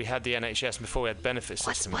 before we had the NHS, before we had benefit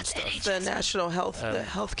system and stuff. The national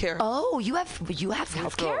healthcare. Oh, you have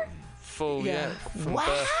healthcare? Full, from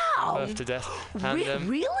birth to death. And,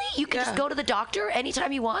 really? You can just go to the doctor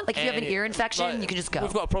anytime you want? If you have an ear infection, you can just go.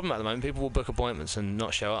 We've got a problem at the moment. People will book appointments and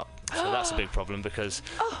not show up. So that's a big problem because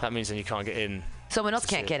that means then you can't get in. Someone else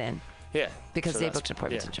can't get in. Yeah. Because they booked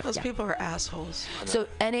appointments. Yeah. Those people are assholes. So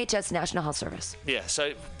NHS, National Health Service. Yeah.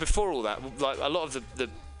 So before all that, a lot of the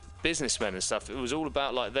businessmen and stuff, it was all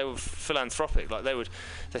about they were philanthropic.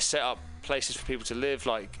 They set up places for people to live.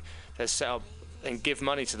 They set up and give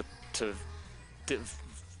money to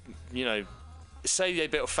say they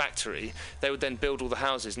built a factory, they would then build all the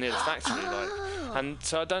houses near the factory. And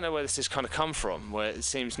so I don't know where this has kind of come from, where it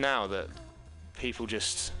seems now that people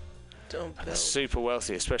just super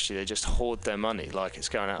wealthy, especially, they just hoard their money like it's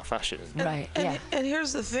going out of fashion. And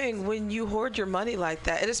here's the thing: when you hoard your money like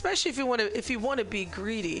that, and especially if you want to be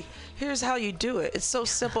greedy, here's how you do it. It's so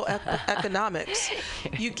simple economics.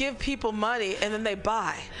 You give people money and then they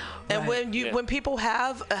buy. And when people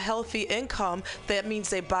have a healthy income, that means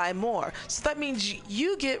they buy more. So that means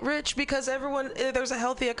you get rich because there's a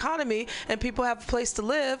healthy economy and people have a place to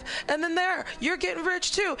live. And then you're getting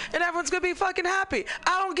rich too, and everyone's gonna be fucking happy.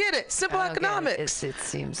 I don't get it. Simple economics. It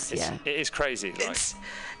seems, it is crazy.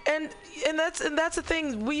 And that's the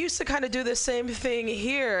thing. We used to kind of do the same thing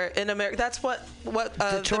here in America. That's what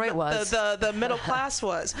Detroit was. The middle class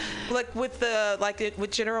was, like with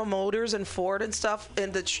with General Motors and Ford and stuff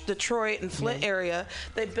in the Detroit and Flint area.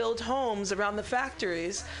 They build homes around the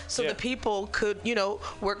factories so the people could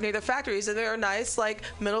work near the factories, and they're nice like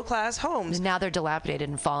middle class homes. And now they're dilapidated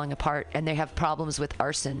and falling apart, and they have problems with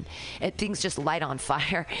arson. And things just light on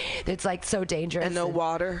fire. It's like so dangerous. And no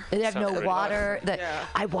water. They have no water. Yeah.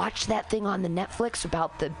 I watched that thing on the Netflix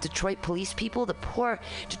about the Detroit police people, the poor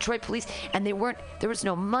Detroit police, and there was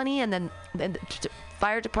no money, and then the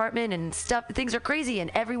fire department and stuff. Things are crazy,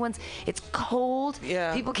 and it's cold.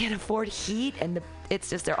 Yeah. People can't afford heat, and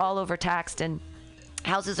they're all overtaxed, and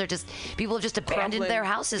houses are people have just abandoned their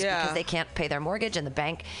houses because they can't pay their mortgage, and the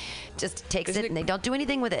bank just takes it and they don't do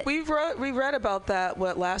anything with it. We read about that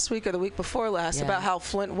last week or the week before last about how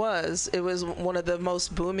Flint was one of the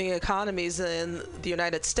most booming economies in the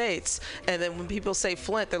United States, and then when people say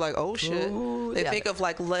Flint, they're like, oh shit. They think of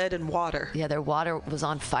like lead and water. Yeah, their water was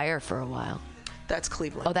on fire for a while. That's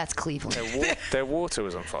Cleveland. Oh, that's Cleveland. Their water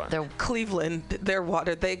was on fire. Cleveland, their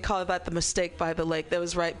water. They call that the mistake by the lake. That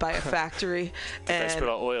was right by a factory. Did they spill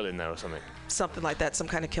like oil in there or something? Something like that, some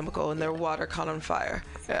kind of chemical, and their water caught on fire.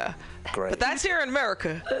 Yeah. Great. But that's here in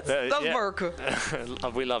America. That's America.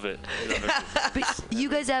 We love it. But you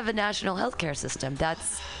guys have a national healthcare system.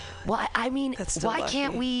 That's why. I mean, why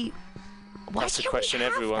can't we? That's a question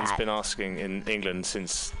everyone's been asking in England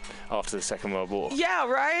since after the Second World War. Yeah,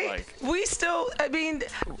 right. We still. I mean,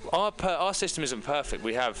 our system isn't perfect.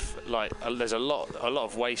 We have there's a lot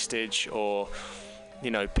of wastage, or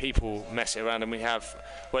people mess it around, and we have.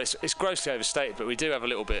 Well, it's grossly overstated, but we do have a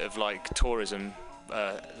little bit of tourism.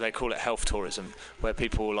 They call it health tourism, where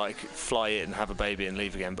people fly in and have a baby and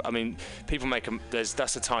leave again. But I mean, people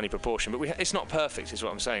that's a tiny proportion, but it's not perfect, is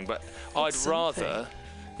what I'm saying. But I'd rather.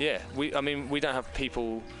 Yeah, we don't have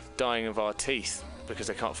people dying of our teeth because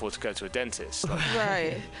they can't afford to go to a dentist.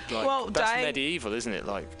 Right. That's medieval, isn't it?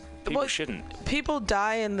 People shouldn't. People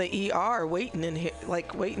die in the ER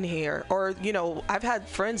waiting here. Or, I've had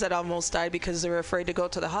friends that almost died because they're afraid to go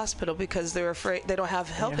to the hospital because they're afraid they don't have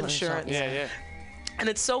health insurance. Yeah. And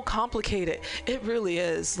it's so complicated. It really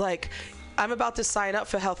is. I'm about to sign up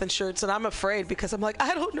for health insurance, and I'm afraid because I'm like,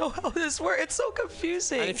 I don't know how this works. It's so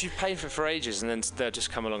confusing. And if you've paid for ages, and then they'll just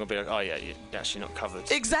come along and be like, oh yeah, you're actually not covered.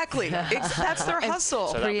 Exactly. That's their hustle.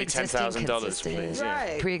 So that'd be $10,000, please.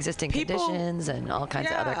 Right. Pre-existing conditions and all kinds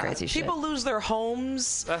of other crazy shit. People lose their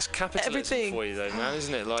homes. That's capitalism for you, though, man,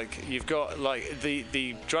 isn't it? You've got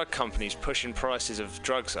the drug companies pushing prices of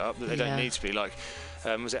drugs up that they don't need to be.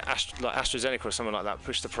 Was it AstraZeneca or something like that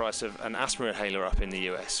pushed the price of an asthma inhaler up in the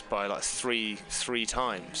US by three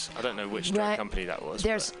times. I don't know which drug company that was.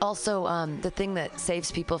 There's also the thing that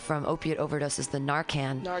saves people from opiate overdoses, the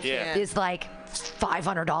Narcan. Yeah. Is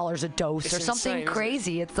 $500 a dose or something insane,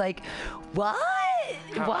 crazy. It's like, what?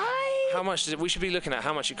 Why? How much does it? We should be looking at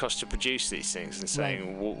how much it costs to produce these things and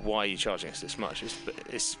saying, why are you charging us this much?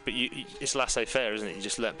 It's laissez-faire, isn't it? You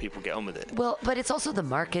just let people get on with it. Well, but it's also the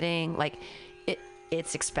marketing.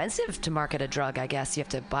 It's expensive to market a drug, I guess. You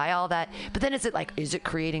have to buy all that. But then is it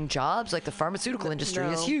creating jobs? The pharmaceutical industry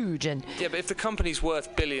is huge. And yeah, but if the company's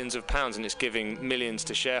worth billions of pounds and it's giving millions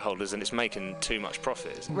to shareholders, then it's making too much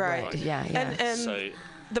profit, isn't it? Right. Yeah. And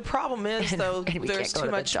the problem is, though, there's too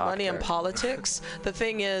much money in politics. The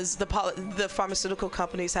thing is, the pharmaceutical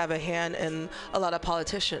companies have a hand in a lot of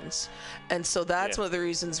politicians. And so that's one of the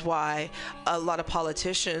reasons why a lot of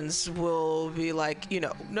politicians will be like,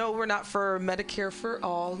 no, we're not for Medicare for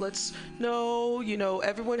all.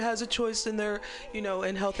 Everyone has a choice in their,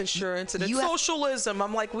 in health insurance. And it's socialism.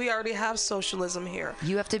 I'm like, we already have socialism here.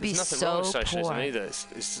 You have to be There's nothing so wrong with socialism poor. either.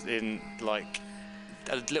 It's in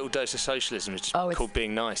a little dose of socialism is just called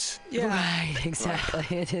being nice. Yeah. Right,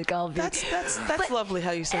 exactly. That's lovely how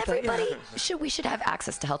you said that. Everybody we should have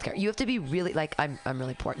access to healthcare. You have to be really I'm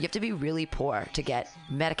really poor. You have to be really poor to get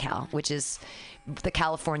Medi-Cal, which is the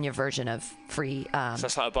California version of free. So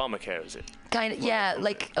that's like Obamacare, is it? Kind of, yeah,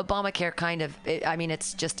 like Obamacare. Kind of.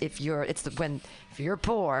 It's just if you're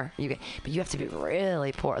poor, but you have to be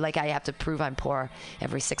really poor. I have to prove I'm poor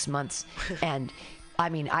every 6 months, and.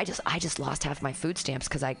 I just lost half my food stamps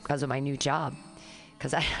because of my new job.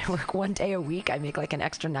 Because I work 1 day a week, I make an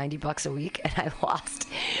extra $90 a week, and I lost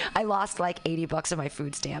 $80 of my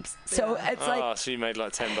food stamps. So it's so you made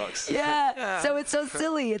 $10. Yeah. So it's so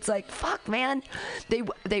silly. It's fuck, man.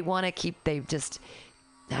 They want to keep. I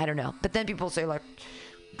don't know. But then people say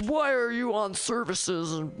why are you on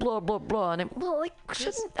services and blah blah blah? And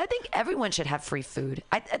I think everyone should have free food.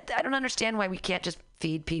 I don't understand why we can't just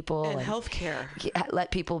feed people and healthcare. Let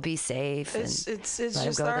people be safe. It's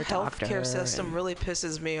just our healthcare system really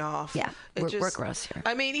pisses me off. Yeah, we're gross here.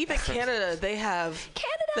 I mean, even Canada, they have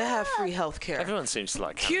free healthcare. Everyone seems to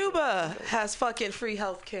like Cuba has fucking free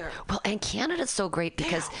healthcare. Well, and Canada's so great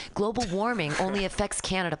because global warming only affects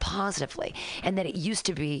Canada positively, and that it used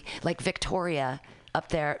to be like Victoria. Up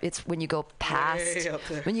there, it's when you go past.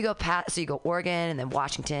 When you go past, so you go Oregon and then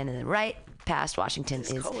Washington and then right past Washington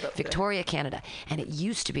is Victoria, Canada, and it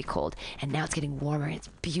used to be cold, and now it's getting warmer. And it's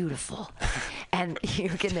beautiful, and you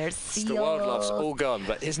can there's seals. The wildlife's all gone,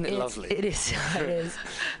 but isn't it lovely? It is. It is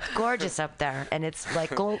gorgeous up there, and it's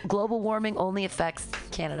like global warming only affects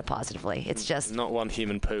Canada positively. It's just not one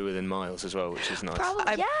human poo within miles as well, which is nice. Probably,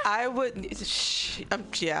 yeah. I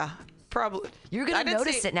wouldn't. Yeah. Probably. You're going to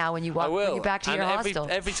notice it now when you walk when you're back to your hostel.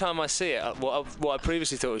 Every time I see it, what I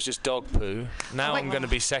previously thought was just dog poo. Now I'm going to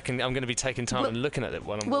be taking time and looking at it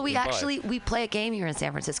when I'm walking by. We play a game here in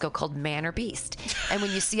San Francisco called Man or Beast. And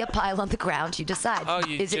when you see a pile on the ground, you decide,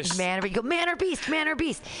 is it man or beast? You go, man or beast, man or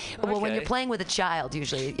beast. Okay. Well, when you're playing with a child,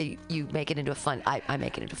 usually you make it into a fun, I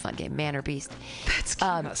make it into a fun game, man or beast. That's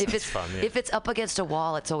cute. That's fun, yeah. If it's up against a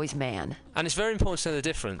wall, it's always man. And it's very important to know the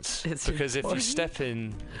difference. Because if you step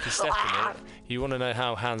in it, you want to know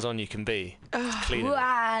how hands-on you can be.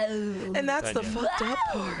 Wow. And that's the fucked up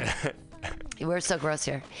part. We're so gross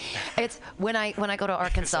here. It's when I go to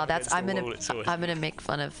Arkansas. I'm gonna make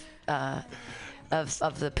fun of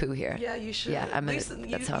the poo here. Yeah, you should. Yeah,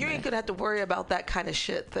 you ain't gonna have to worry about that kind of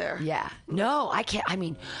shit there. Yeah. No, I can't. I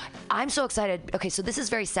mean, I'm so excited. Okay, so this is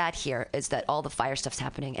very sad here, is that all the fire stuff's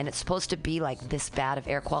happening, and it's supposed to be like this bad of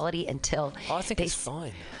air quality until. I think it's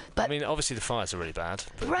fine. But, I mean, obviously the fires are really bad,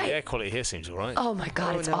 but the air quality here seems all right. Oh my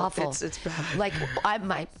God, it's awful. It's bad. Like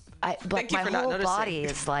my whole body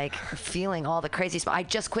is like feeling all the crazy stuff. I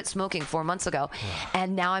just quit smoking 4 months ago,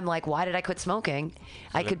 and now I'm like, why did I quit smoking?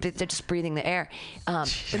 They're just breathing the air.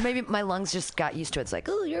 And maybe my lungs just got used to it. It's like,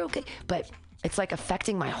 oh, you're okay, but it's like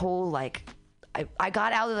affecting my whole like. I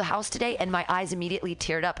got out of the house today, and my eyes immediately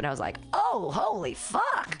teared up, and I was like, oh, holy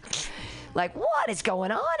fuck! Like, what is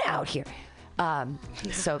going on out here?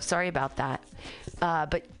 So sorry about that.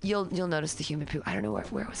 But you'll notice the human poo. I don't know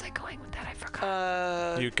where was I going with that? I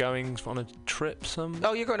forgot. You're going on a trip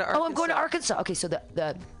Oh, you're going to Arkansas. Oh, I'm going to Arkansas. Okay, so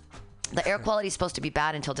the air quality is supposed to be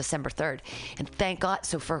bad until December 3rd. And thank God.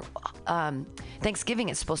 So for Thanksgiving,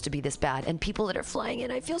 it's supposed to be this bad. And people that are flying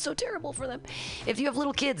in, I feel so terrible for them. If you have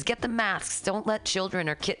little kids, get them masks. Don't let children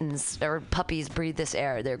or kittens or puppies breathe this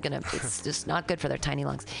air. It's just not good for their tiny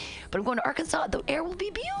lungs. But I'm going to Arkansas. The air will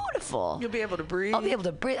be beautiful. You'll be able to breathe. I'll be able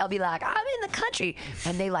to breathe. I'll be like, I'm in the country.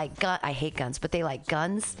 And they like I hate guns, but they like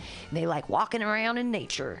guns. And they like walking around in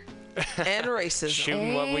nature. And racism.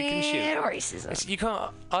 Shooting what we can shoot. And racism. You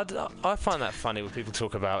can't. I find that funny when people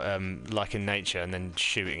talk about like in nature and then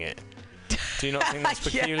shooting it. Do you not think that's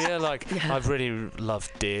peculiar? Like, I really love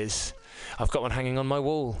deers. I've got one hanging on my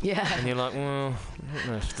wall. Yeah. And you're like, well, I don't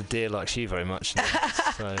know if the deer likes you very much.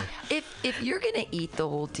 So. If you're gonna eat the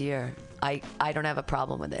whole deer, I don't have a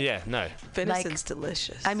problem with it. Yeah, no. Venison's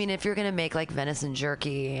delicious. I mean, if you're gonna make like venison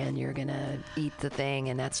jerky and you're gonna eat the thing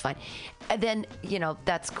and that's fine, then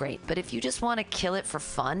that's great. But if you just want to kill it for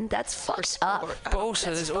fun, that's fucked up. But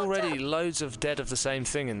also, there's already loads of dead of the same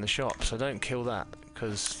thing in the shop, so don't kill that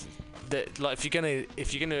because. Like if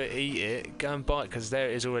you're gonna eat it, go and buy it because there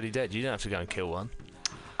it is already dead. You don't have to go and kill one.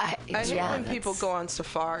 I hate when people go on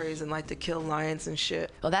safaris and like to kill lions and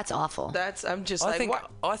shit. Well, that's awful. I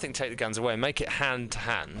think take the guns away, make it hand to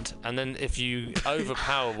hand, and then if you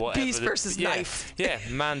overpower whatever. Beast versus knife. Yeah,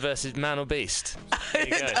 man versus man or beast. There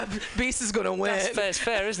you go. Beast is gonna win. It's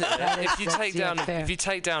fair, isn't it? If you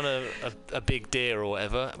take down a big deer or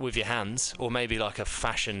whatever with your hands, or maybe like a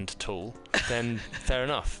fashioned tool, then fair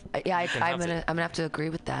enough. Yeah, I'm gonna have to agree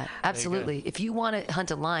with that. Absolutely. If you want to hunt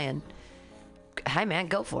a lion. Hey man,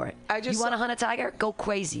 go for it. You want to hunt a tiger? Go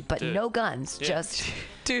crazy, but no guns. Yeah. Just,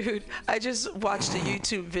 dude. I just watched a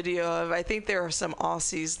YouTube video of. I think there are some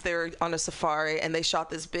Aussies. They're on a safari and they shot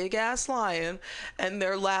this big ass lion, and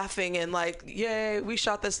they're laughing and like, yay, we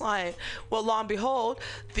shot this lion. Well, lo and behold,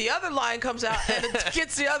 the other lion comes out and it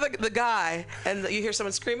gets the guy, and you hear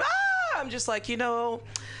someone scream, ah! I'm just like,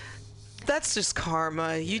 that's just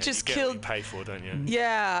karma. You just killed. You pay for, don't you?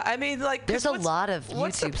 Yeah, I mean, like. There's a lot of YouTube's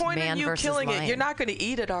what's the point of you killing lion. it? You're not going to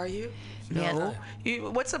eat it, are you? No.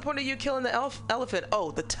 What's the point of you killing the elephant?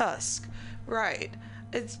 Oh, the tusk. Right.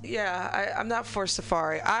 I'm not for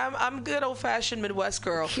safari. I'm good old fashioned Midwest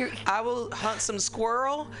girl. I will hunt some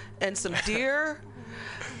squirrel and some deer.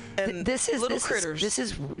 and little critters.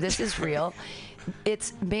 This is real.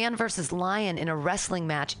 It's man versus lion in a wrestling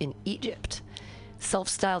match in Egypt.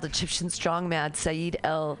 Self-styled Egyptian strongman Saeed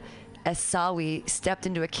El Essawi stepped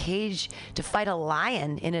into a cage to fight a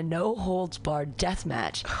lion in a no-holds-barred death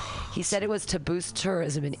match. He said it was to boost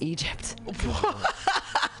tourism in Egypt.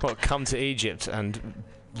 Well, come to Egypt and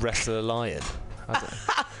wrestle a lion.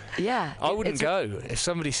 Yeah. I wouldn't go. If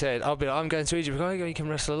somebody said, I'm going to Egypt, you can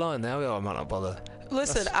wrestle a lion there, I might not bother.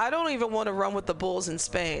 Listen, I don't even want to run with the bulls in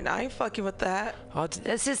Spain. I ain't fucking with that.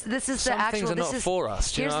 This is the actual. Some things are not for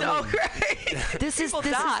us. Do you know what I mean? Right. This is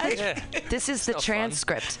the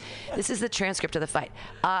transcript. This is the transcript of the fight.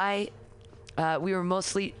 We were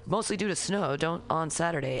mostly due to snow. On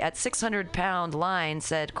Saturday at 600-pound lion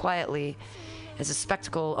said quietly, as a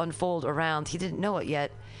spectacle unfolded around. He didn't know it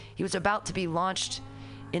yet. He was about to be launched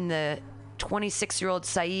in the 26-year-old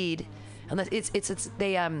Saeed. And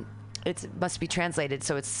it must be translated,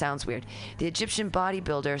 so it sounds weird. The Egyptian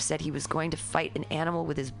bodybuilder said he was going to fight an animal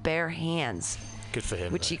with his bare hands. Good for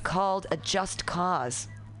him. Which he called a just cause.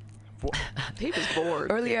 What? He was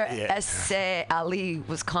bored. Earlier, Essay Ali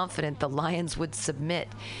was confident the lions would submit.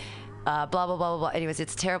 Blah, blah, blah, blah, blah. Anyways,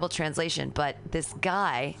 it's a terrible translation, but this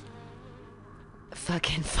guy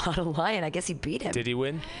fucking fought a lion. I guess he beat him. Did he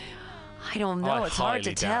win? I don't know. It's hard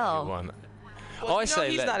to tell. Well,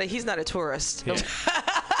 he's not a tourist. Yeah.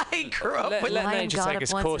 He grew up with lion nature got take up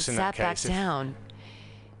its once course and in that sat back case. down.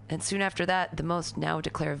 And soon after that, the most now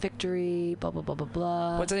declare victory, blah, blah, blah, blah, blah.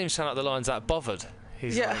 Well, it doesn't even sound like the lion's that bothered.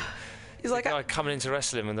 He's like the guy coming in to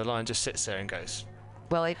wrestle him, and the lion just sits there and goes.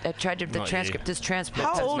 Well, I tried to Not transcript. you. This transcript.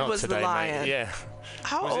 How old Not was today, the lion? Mate. Yeah.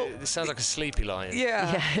 How old? It sounds like a sleepy lion.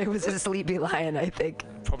 Yeah. Yeah, it was a sleepy lion, I think.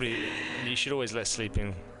 Probably, you should always let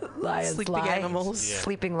sleeping Lions Sleeping lie. animals. Yeah.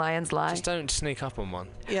 Sleeping lions lie. Just don't sneak up on one.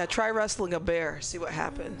 Yeah, try wrestling a bear. See what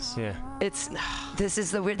happens. Yeah. This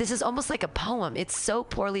is almost like a poem. It's so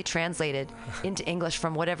poorly translated into English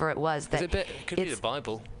from whatever it was that It could be the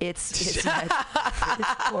Bible. it's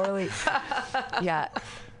poorly. Yeah.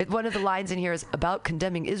 One of the lines in here is about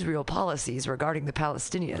condemning Israel policies regarding the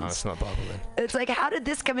Palestinians. No, it's not Bible then. It's like, how did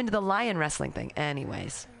this come into the lion wrestling thing?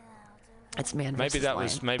 Anyways, it's man versus lion.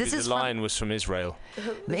 The lion was from Israel.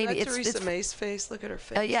 Maybe is that Theresa May's face. Look at her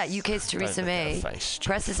face. Yeah, UK's Theresa May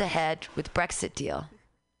presses ahead with Brexit deal.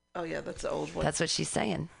 Oh yeah, that's the old one. That's what she's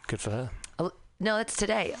saying. Good for her. No, it's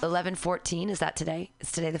today. 11/14. Is that today?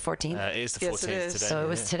 It's today the 14th. It is the 14th Yes, it is. today. So it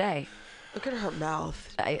was today. Look at her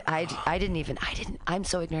mouth. I'm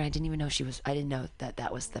so ignorant. I didn't even know I didn't know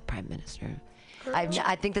that was the prime minister.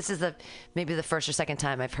 I think this is maybe the first or second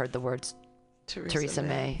time I've heard the words Theresa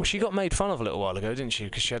May. Well, she got made fun of a little while ago, didn't she?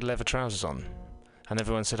 Because she had leather trousers on, and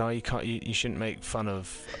everyone said, "Oh, you shouldn't make fun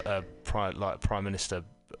of prime minister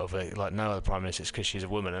of no other prime ministers because she's a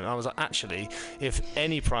woman." And I was like, actually, if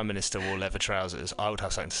any prime minister wore leather trousers, I would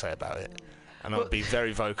have something to say about it. And I would be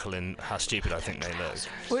very vocal in how stupid I think they look.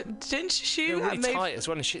 What, didn't she? They're really tight as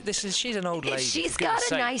well. And she's an old lady. She's got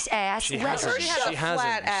a nice ass. She has a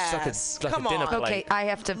flat ass. It's like Come a dinner on. plate. Okay, I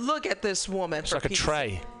have to Look at this woman. It's like a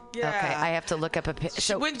tray. Yeah. Okay, I have to look up a picture.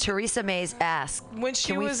 So Theresa May's ass. When she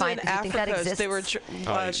Can we was find, in do you think that Africa, exists? they were. She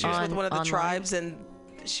was with one of the online? tribes, and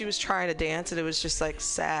she was trying to dance, and it was just like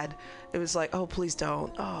sad. It was like, oh, please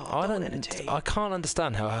don't. Oh, don't entertain. I can't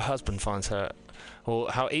understand how her husband finds her,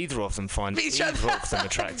 or how either of them find either of them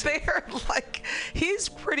attractive. They're like, he's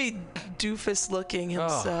pretty doofus looking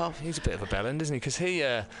himself. He's a bit of a bellend, isn't he? Because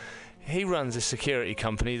he runs a security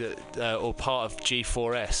company that, or part of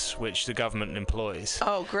G4S, which the government employs.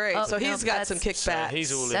 Oh, great! So he's got some kickbacks. So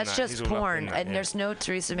he's all in That's that. just He's all porn, up in that, and there's no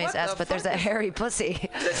Theresa May's What ass, the but there's a fuck? hairy pussy.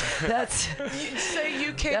 That's You say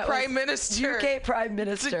UK that Prime was Minister. UK Prime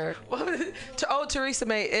Minister. Theresa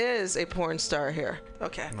May is a porn star here.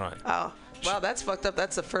 Okay. Right. Oh, wow, that's fucked up.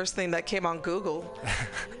 That's the first thing that came on Google.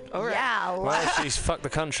 All right. Yeah. Well, she's fucked the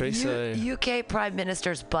country, so. UK Prime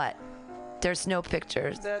Minister's butt. There's no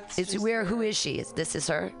pictures. It's where. Who is she? This is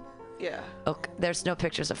her. Yeah. Okay. There's no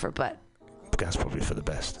pictures of her butt. That's probably for the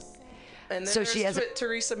best. And then So she has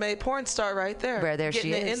Theresa May, porn star, right there. Where there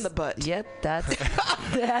Getting she it is. in the butt. Yep,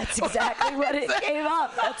 that's exactly what it came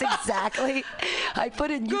up. That's exactly. I put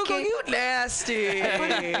in Google, UK. you nasty. I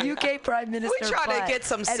put in UK Prime Minister. We trying to butt. get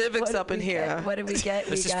some And civics what up did in we here. get? What did we get?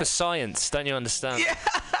 This is for science, don't you understand? Yeah.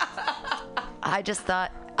 I just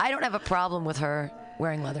thought I don't have a problem with her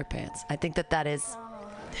wearing leather pants. I think that is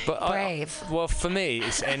But brave. Well, for me,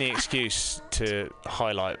 it's any excuse to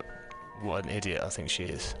highlight what an idiot I think she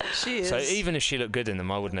is. She is. So even if she looked good in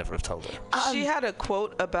them, I would never have told her. She had a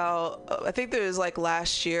quote about, I think it was like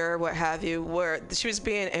last year, what have you, where she was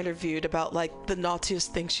being interviewed about like the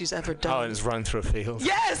naughtiest thing she's ever done. Oh, and it's run through a field.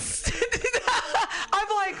 Yes! I'm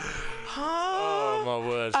like, Oh my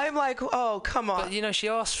word! I'm like, oh, come on. But you know, she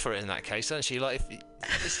asked for it in that case, doesn't she? Like,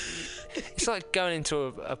 it's like going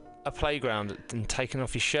into a playground and taking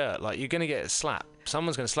off your shirt. Like, you're gonna get slapped.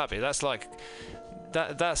 Someone's gonna slap you. That's like.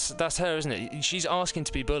 That's her, isn't it? She's asking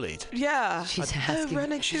to be bullied. Yeah. She's asking.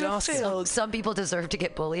 Running She's through the asking. field. Some people deserve to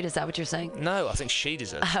get bullied. Is that what you're saying? No, I think she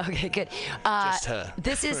deserves it. Okay, good. Just her.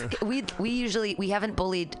 This is we haven't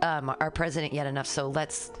bullied our president yet enough, so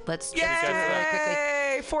let's just do it really quickly.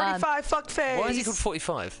 Yay! 45 fuckface. Why is he called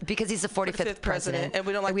 45? Because he's the 45th president, and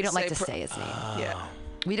we don't like to say his name. Yeah.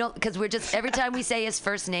 We don't, because we're just, every time we say his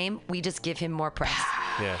first name, we just give him more press.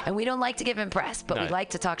 Yeah. And we don't like to give him press, but No. we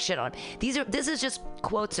like to talk shit on him. This is just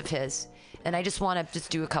quotes of his, and I just want to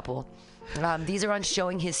just do a couple. These are on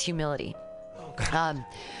showing his humility.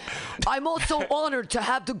 I'm also honored to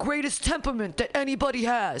have the greatest temperament that anybody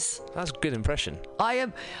has. That's a good impression. I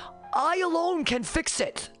alone can fix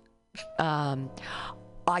it.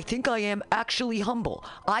 I think I am actually humble.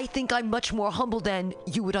 I think I'm much more humble than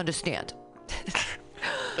you would understand.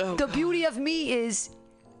 The beauty of me is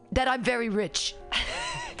that I'm very rich.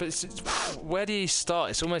 But where do you start?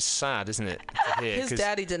 It's almost sad, isn't it? to hear, His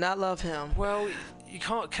daddy did not love him. Well, you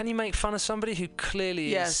can't. Can you make fun of somebody who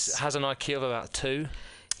clearly has an IQ of about 2?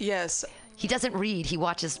 Yes. He doesn't read. He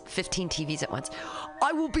watches 15 TVs at once.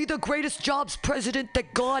 I will be the greatest jobs president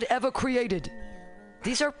that God ever created.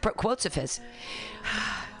 These are quotes of his.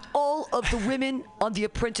 All of the women on The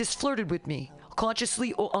Apprentice flirted with me,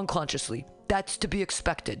 consciously or unconsciously. That's to be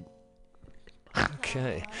expected.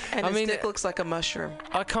 Okay. And his dick looks like a mushroom.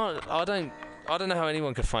 I don't know how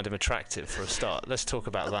anyone could find him attractive for a start. Let's talk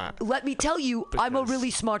about that. Let me tell you, I'm a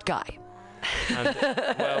really smart guy. And,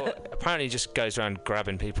 well, apparently he just goes around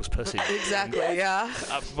grabbing people's pussies. Exactly, yeah.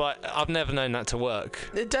 But I've never known that to work.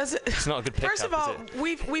 It doesn't. It's not a good pickup, First of all, is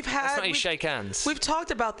it? we've had. That's not how you shake hands. We've talked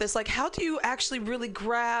about this. Like, how do you actually really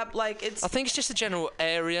grab? Like, it's. I think it's just the general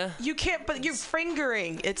area. You can't, but you're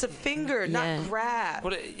fingering. It's a finger, not grab.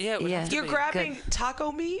 Well, You're grabbing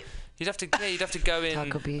taco meat. You'd have to go in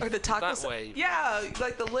Taco beef. Or the taco that way. Yeah,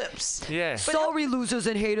 like the lips. Yeah. Sorry, losers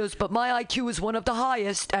and haters, but my IQ is one of the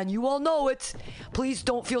highest, and you all know it. Please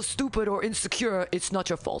don't feel stupid or insecure. It's not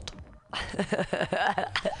your fault. It's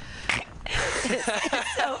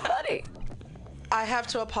so funny. I have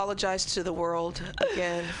to apologize to the world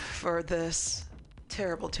again for this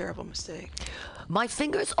terrible, terrible mistake. My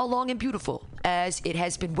fingers are long and beautiful, as it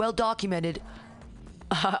has been well documented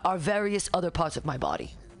are various other parts of my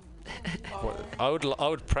body. I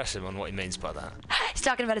would press him on what he means by that. He's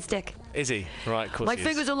talking about his dick. Is he? Right, of course My he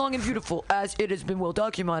fingers is. are long and beautiful, as it has been well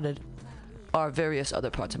documented are various other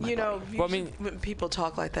parts of my body. Well, when people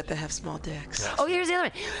talk like that, they have small dicks. Oh, here's the other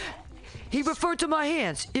one. He referred to my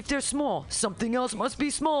hands. If they're small, something else must be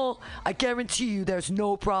small. I guarantee you there's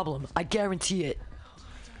no problem. I guarantee it.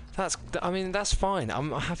 That's fine.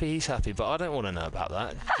 I'm happy he's happy, but I don't want to know about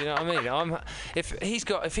that. Do you know what I mean? If he's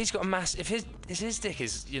got a mass, if his dick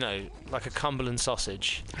is, like a Cumberland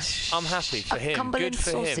sausage, I'm happy for him. Cumberland Good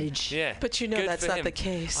for sausage. him. Yeah. But Good that's for not him. the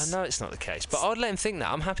case. I know it's not the case, but I'd let him think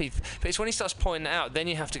that. I'm happy. But it's when he starts pointing it out, then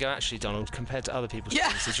you have to go, actually, Donald, compared to other people's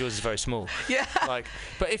penises, yours is very small. Yeah.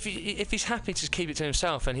 But if he's happy to just keep it to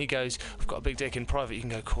himself and he goes, I've got a big dick in private, you can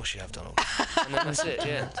go, of course you have, Donald. And then that's it,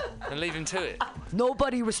 yeah. And leave him to it.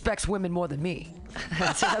 Nobody respects women more than me.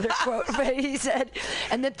 That's another quote he said.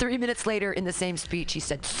 And then 3 minutes later in the same speech, he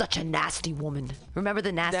said, such a nasty woman. Remember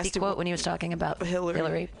the nasty quote when he was talking about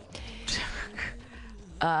Hillary?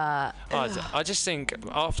 I just think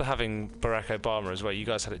after having Barack Obama as well, you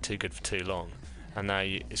guys had it too good for too long. And now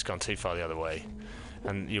it's gone too far the other way.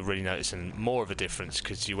 And you're really noticing more of a difference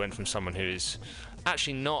because you went from someone who is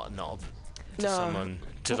actually not a knob to someone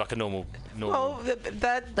to like a normal. Well,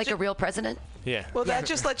 a real president? Yeah. Well, that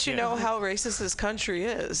just lets you know how racist this country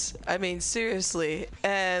is. I mean, seriously.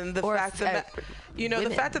 And the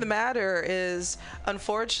fact of the matter is,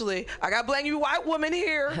 unfortunately, I gotta blame you white women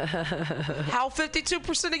here. How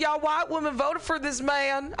 52% of y'all white women voted for this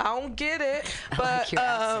man? I don't get it. But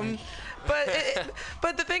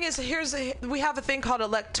but the thing is, we have a thing called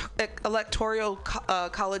electoral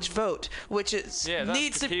college vote, which is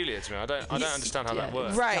that's peculiar to me. I don't understand how that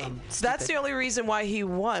works. Right, that's the only reason why he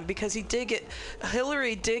won, because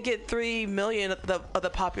Hillary did get 3 million of the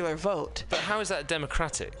popular vote. But how is that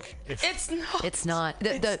democratic? It's not. It's not.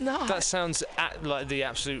 It's not. That sounds like the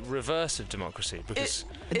absolute reverse of democracy, because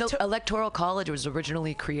the electoral college was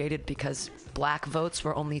originally created because black votes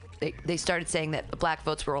were only. They started saying that black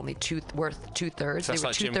votes were only worth 2/3. So they were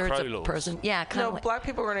like 2/3 of a person. Yeah, black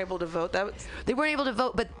people weren't able to vote. They weren't able to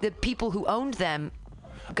vote, but the people who owned them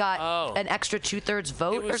got an extra 2/3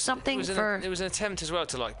 vote or something. It was an attempt as well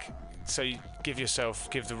to give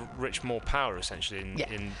the rich more power, essentially,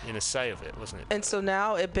 in a say of it, wasn't it? And so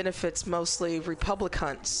now it benefits mostly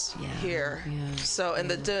Republicans here. Yeah. So, and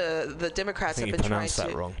the Democrats have been trying to. You pronounced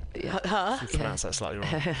that wrong. Huh? You pronounced that slightly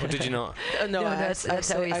wrong. Or did you not? No, that's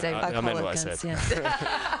how we say. I meant what I said.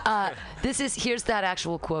 Yeah. Here's that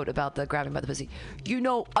actual quote about the grabbing by the pussy.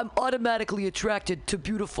 I'm automatically attracted to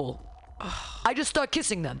beautiful. I just start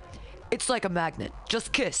kissing them. It's like a magnet.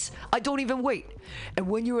 Just kiss. I don't even wait. And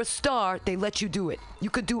when you're a star, they let you do it. You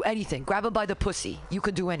could do anything. Grab them by the pussy. You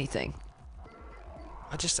could do anything.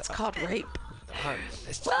 It's called rape.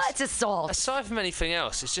 It's assault. Aside from anything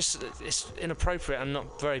else, it's inappropriate and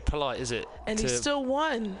not very polite, is it? And he still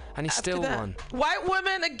won. And he still won. White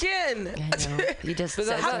women again. He just but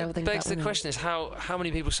that begs the question: is how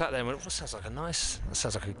many people sat there and went, "Well, that sounds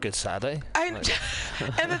like a good Saturday." And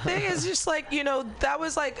the thing is, just like that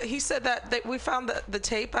was like he said that we found the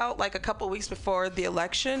tape out like a couple weeks before the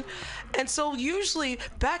election, and so usually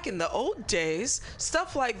back in the old days,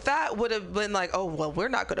 stuff like that would have been like, "Oh well, we're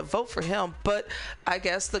not going to vote for him," but I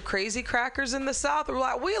guess the crazy crackers in the South were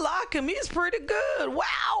like, we like him. He's pretty good.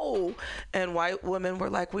 Wow. And white women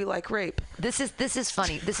were like, we like rape. This is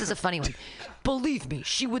funny. This is a funny one. Believe me,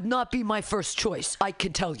 she would not be my first choice. I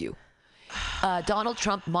can tell you. Donald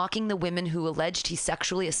Trump mocking the women who alleged he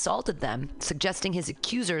sexually assaulted them, suggesting his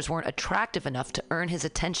accusers weren't attractive enough to earn his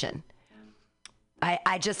attention.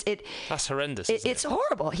 That's horrendous. It's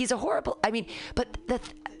horrible. He's a horrible. I mean, but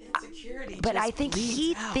insecurity. But I think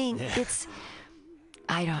he thinks it's.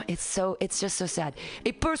 I don't. It's just so sad.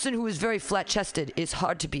 A person who is very flat-chested is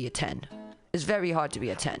hard to be a 10. It's very hard to be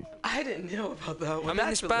a 10. I didn't know about that one. I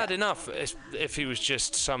mean, it's bad enough if he was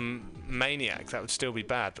just some maniac. That would still be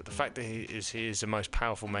bad. But the fact that he is the most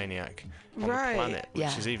powerful maniac on the planet,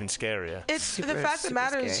 which is even scarier. It's the fact of the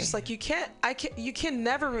matter is just like you can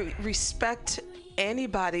never respect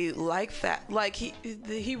anybody like that. Like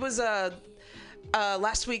he was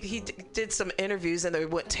last week he did some interviews and they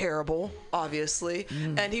went terrible, obviously.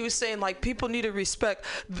 And he was saying like people need to respect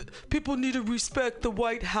the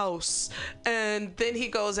White House. And then he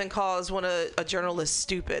goes and calls a journalist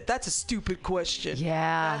stupid. That's a stupid question.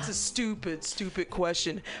 Yeah. That's a stupid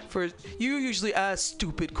question. You usually ask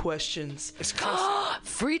stupid questions. It's constant.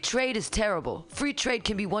 Free trade is terrible. Free trade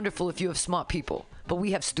can be wonderful if you have smart people, but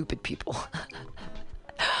we have stupid people.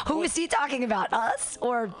 Who is he talking about? Us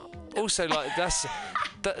or? Also, like that's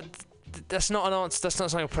not an answer. That's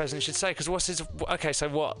not something a president should say. Because okay? So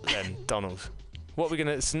what then, Donald? What are we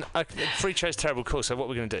gonna? Free trade's terrible. Cool. So what are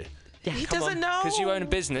we gonna do? Yeah. He doesn't know. Because you own a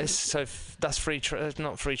business, so that's free trade.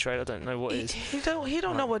 Not free trade. I don't know what is. He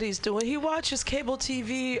don't know what he's doing. He watches cable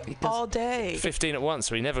TV all day. 15 at once,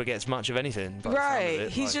 so he never gets much of anything. Right.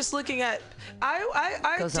 He's just looking at.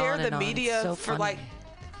 I dare the media for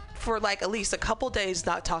like at least a couple days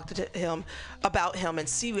not talk to him about him and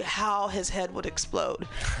see how his head would explode.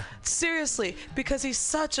 Seriously, because he's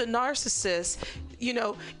such a narcissist.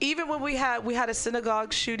 Even when we had a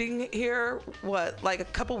synagogue shooting here, like a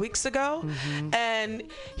couple weeks ago, and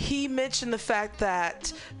he mentioned the fact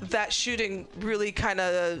that shooting really kind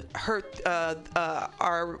of hurt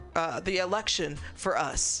the election for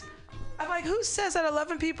us. I'm like, who says that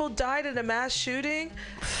 11 people died in a mass shooting?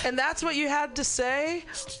 And that's what you had to say?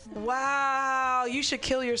 Wow, you should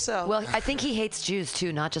kill yourself. Well, I think he hates Jews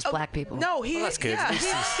too, not just black people. No, that's good. Yeah,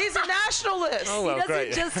 he's a nationalist. Oh, well, he doesn't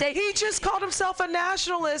great. just say. He just called himself a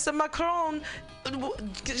nationalist, and Macron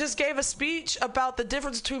just gave a speech about the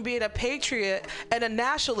difference between being a patriot and a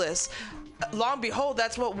nationalist. Long and behold,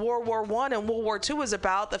 that's what World War I and World War II was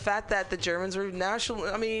about. The fact that the Germans were national.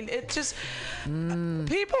 I mean, it just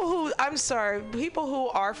people who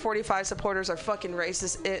are 45 supporters are fucking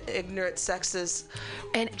racist, ignorant, sexist.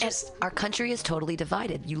 And our country is totally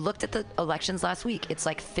divided. You looked at the elections last week. It's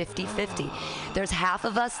like 50-50. There's half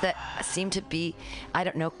of us that seem to be, I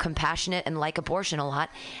don't know, compassionate and like abortion a lot,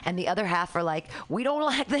 and the other half are like, we don't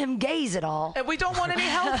like them gays at all, and we don't want any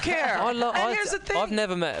health care. And here's the thing. I've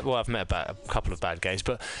met a couple of bad gays,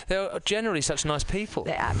 but they're generally such nice people.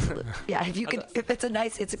 They absolutely. Yeah, if it's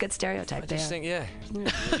a good stereotype. I just think,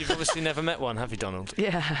 you've obviously never met one, have you, Donald?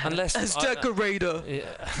 Yeah. Unless as decorator.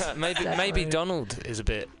 Maybe Donald is a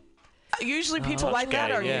bit. Usually people like gay,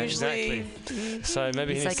 that are usually. Exactly. So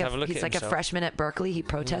maybe he needs to have a look at himself. He's like a freshman at Berkeley. He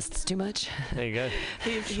protests too much. There you go.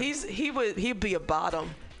 He'd be a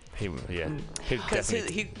bottom. Because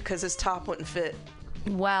his top wouldn't fit.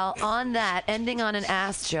 Well, on that, ending on an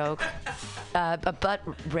ass joke, a butt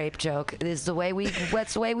rape joke is the way we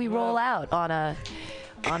roll out on a.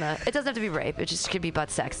 It doesn't have to be rape. It just could be butt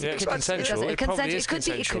sex. Yeah, it's consensual. It could be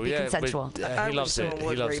consensual. He loves it.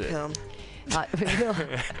 He loves it. Him.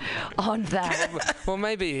 on that. Well,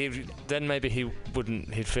 maybe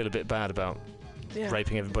he'd feel a bit bad about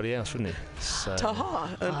raping everybody else, wouldn't he? So,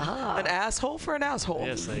 an asshole for an asshole.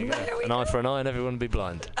 Yes, there you go. An eye for an eye and everyone would be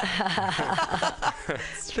blind.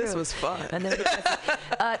 This was fun. And then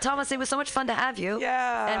Thomas, it was so much fun to have you.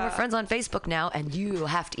 Yeah. And we're friends on Facebook now, and you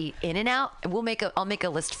have to eat In-N-Out. And I'll make a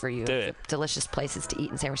list for you of delicious places to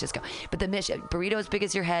eat in San Francisco. But the burrito as big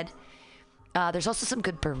as your head. There's also some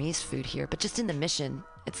good Burmese food here, but just in the Mission,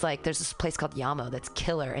 it's like there's this place called Yamo that's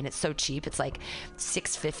killer, and it's so cheap. It's like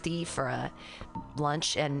 $6.50 for a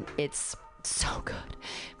lunch, and it's so good.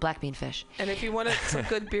 Black bean fish. And if you wanted some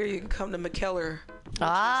good beer, you can come to McKellar, which is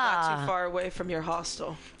not too far away from your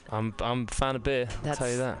hostel. I'm a fan of beer, I'll tell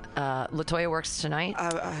you that. LaToya works tonight.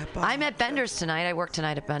 I'm at Bender's tonight. I work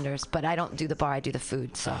tonight at Bender's, but I don't do the bar. I do the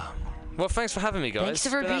food, so... Well, thanks for having me, guys. Thanks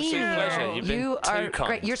for being here. Pleasure. You've been too kind.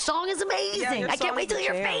 Great. Your song is amazing. Yeah, I can't wait till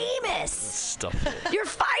you're famous. Stop it. You're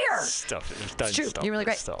fire. Stop it. Don't It's true. stop. You're really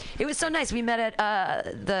great. Stop. It was so nice. We met at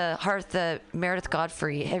the Hearth, the Meredith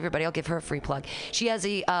Godfrey. Hey, everybody, I'll give her a free plug. She has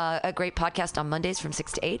a great podcast on Mondays from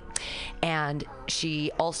 6 to 8. And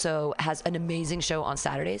she also has an amazing show on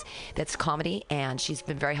Saturdays that's comedy. And she's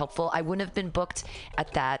been very helpful. I wouldn't have been booked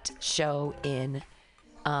at that show in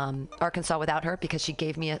Arkansas without her, because she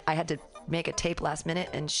gave me I had to make a tape last minute,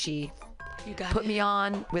 and she put me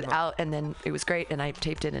on without, and then it was great, and I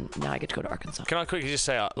taped it, and now I get to go to Arkansas. Can I quickly just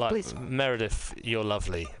say, Please. Meredith, you're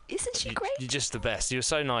lovely. Isn't she great? You're just the best. You're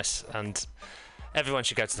so nice, and everyone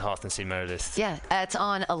should go to the Hearth and see Meredith. Yeah, it's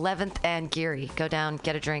on 11th and Geary. Go down,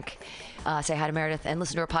 get a drink, say hi to Meredith, and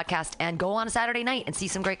listen to her podcast, and go on a Saturday night and see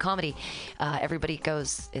some great comedy. Everybody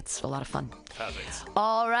goes. It's a lot of fun. Perfect.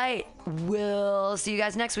 All right. We'll see you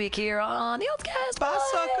guys next week here on the Oldcast. Bye,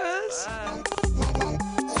 suckers. Bye.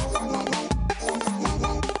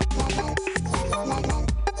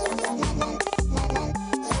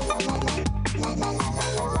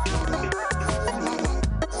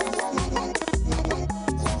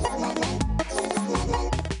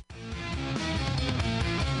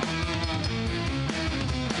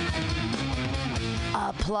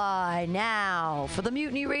 Apply now for the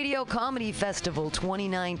Mutiny Radio Comedy Festival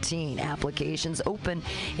 2019. Applications open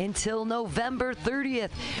until November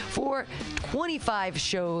 30th for 25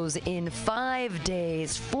 shows in 5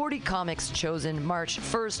 days. 40 comics chosen March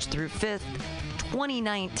 1st through 5th,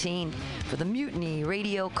 2019 for the Mutiny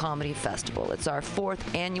Radio Comedy Festival. It's our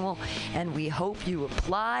 4th annual, and we hope you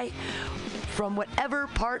apply from whatever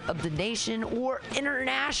part of the nation or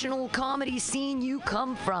international comedy scene you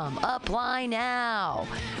come from. Apply now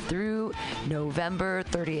through November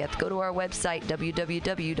 30th. Go to our website,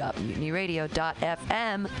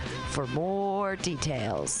 www.mutinyradio.fm, for more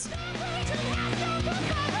details.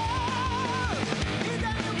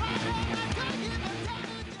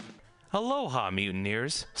 Aloha,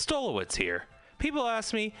 mutineers. Stolowitz here. People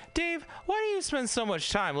ask me, Dave, why do you spend so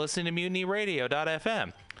much time listening to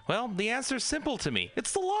MutinyRadio.fm? Well, the answer's simple to me.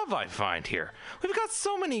 It's the love I find here. We've got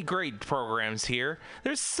so many great programs here.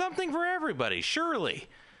 There's something for everybody, surely.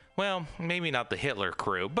 Well, maybe not the Hitler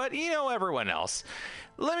crew, but you know everyone else.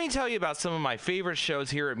 Let me tell you about some of my favorite shows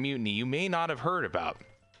here at Mutiny you may not have heard about.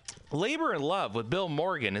 Labor and Love with Bill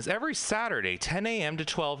Morgan is every Saturday, 10 a.m. to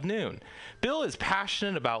 12 noon. Bill is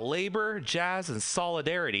passionate about labor, jazz, and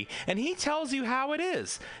solidarity, and he tells you how it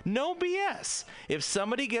is. No BS. If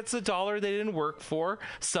somebody gets $1 they didn't work for,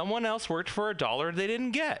 someone else worked for $1 they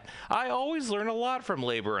didn't get. I always learn a lot from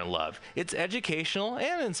Labor and Love. It's educational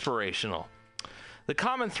and inspirational. The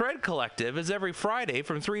Common Thread Collective is every Friday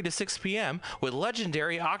from 3 to 6 p.m. with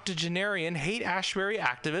legendary octogenarian Haight-Ashbury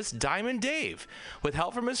activist Diamond Dave. With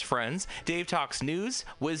help from his friends, Dave talks news,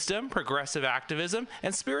 wisdom, progressive activism,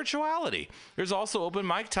 and spirituality. There's also open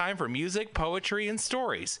mic time for music, poetry, and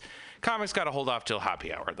stories. Comics gotta hold off till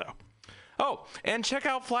happy hour, though. Oh, and check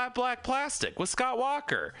out Flat Black Plastic with Scott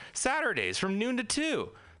Walker, Saturdays from noon to 2.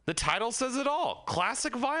 The title says it all.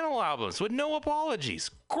 Classic vinyl albums with no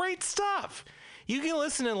apologies. Great stuff. You can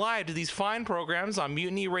listen in live to these fine programs on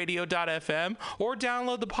MutinyRadio.fm or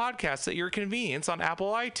download the podcast at your convenience on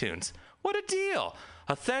Apple iTunes. What a deal!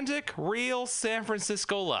 Authentic, real San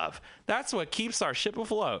Francisco love. That's what keeps our ship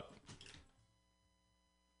afloat.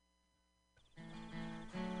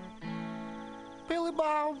 Billy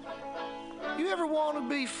Bob, you ever want to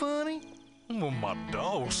be funny? Well, my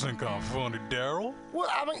dogs think I'm funny, Daryl. Well,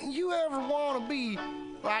 I mean, you ever want to be,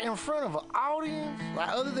 like, in front of an audience? Like,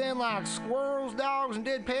 other than, like, squirrels, dogs, and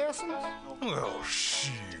dead peasants? Oh,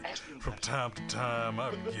 shoot. From time to time,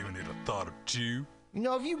 I've given it a thought or two. You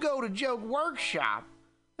know, if you go to Joke Workshop,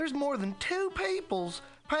 there's more than 2 peoples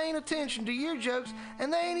paying attention to your jokes,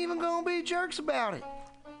 and they ain't even gonna be jerks about it.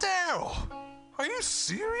 Daryl, are you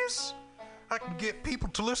serious? I can get people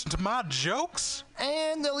to listen to my jokes?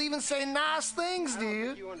 And they'll even say nice things,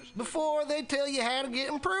 dude, before they tell you how to get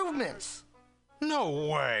improvements. No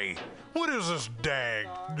way. What is this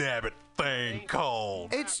dag-nabbit thing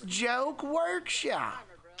called? It's Joke Workshop.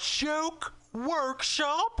 Joke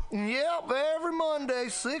Workshop? Yep, every Monday,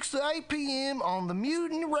 6 to 8 p.m. on the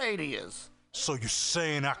Mutiny Radios. So you're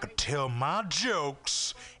saying I could tell my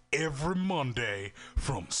jokes every Monday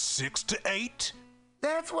from 6 to 8?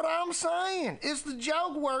 That's what I'm saying. It's the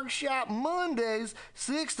Joke Workshop Mondays,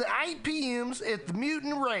 6 to 8 p.m. at the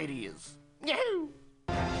Mutiny Radios. Yahoo!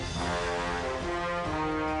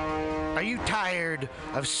 Are you tired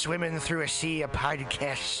of swimming through a sea of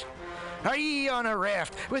podcasts? Are ye on a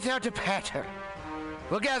raft without a paddle?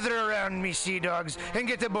 Well, gather around me, sea dogs, and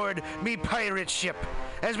get aboard me pirate ship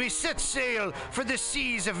as we set sail for the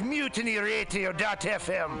seas of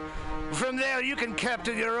MutinyRadio.fm. From there, you can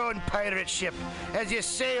captain your own pirate ship as you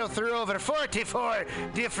sail through over 44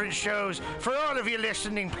 different shows for all of your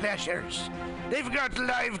listening pleasures. They've got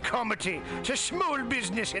live comedy to small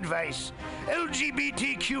business advice,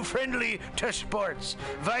 LGBTQ friendly to sports,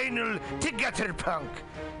 vinyl to gutter punk.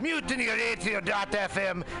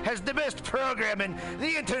 MutinyRadio.fm has the best programming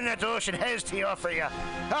the internet ocean has to offer you.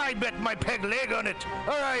 I bet my peg leg on it,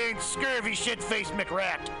 or I ain't scurvy shit-faced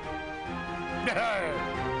McRat.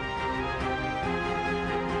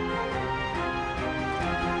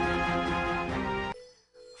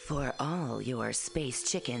 For all your space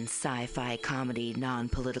chicken sci-fi comedy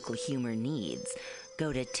non-political humor needs,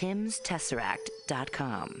 go to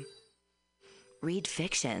timstesseract.com. Read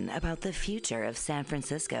fiction about the future of San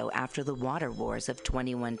Francisco after the water wars of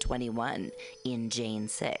 2121 in Jane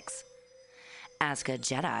 6. Ask a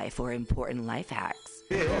Jedi for important life hacks.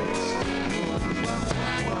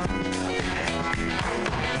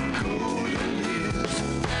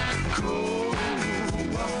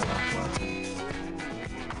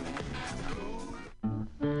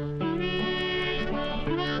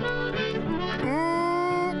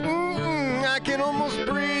 I can almost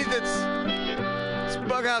breathe. It's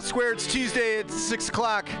Bughouse Square. It's Tuesday at 6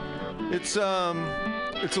 o'clock. It's a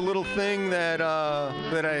little thing that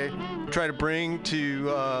I try to bring to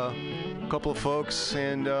a couple of folks,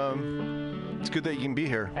 and it's good that you can be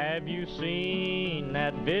here. Have you seen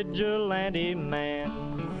that vigilante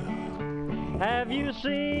man? Have you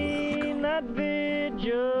seen that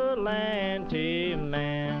vigilante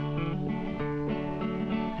man?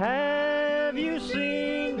 Have you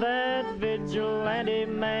seen that vigilante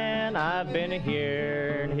man? I've been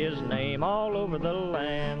hearing his name all over the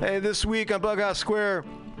land. Hey, this week on Bughouse Square,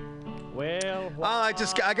 well, I'm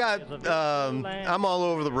all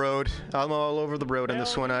over the road. I'm all over the road on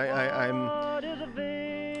this one.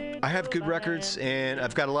 I have good records, and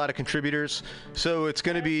I've got a lot of contributors, so it's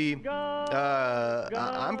going to be,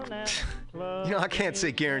 I can't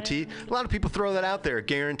say guarantee. A lot of people throw that out there.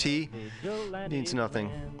 Guarantee means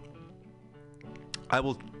nothing. I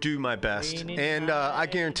will do my best, and I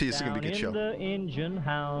guarantee it's going to be a good show. The engine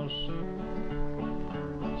house,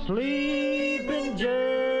 sleeping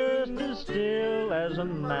just as still as a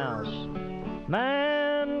mouse.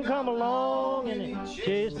 Man come along and he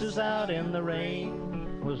chased us out in the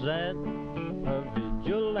rain. Was that a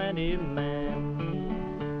vigilante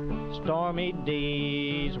man? Stormy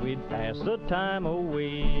days we'd pass the time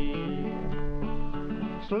away,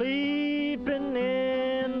 sleeping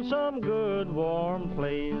in some good warm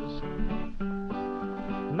place.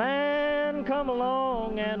 Man come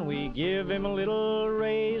along and we give him a little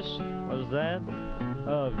race. Was that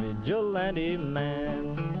a vigilante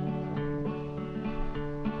man?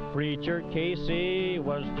 Preacher Casey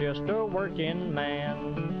was just a working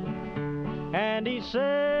man, and he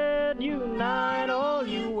said, unite all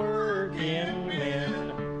you working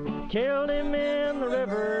men. Killed him in the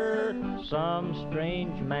river, some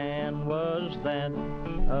strange man. Was that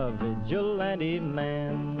a vigilante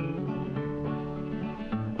man?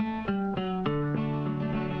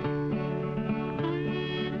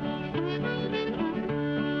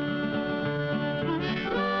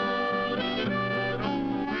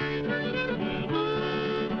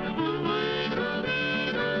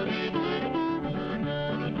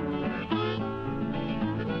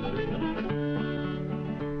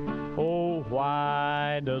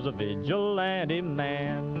 Why does a vigilante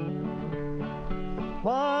man?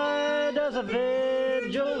 Why does a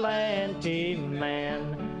vigilante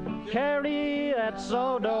man carry that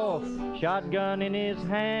sawed-off shotgun in his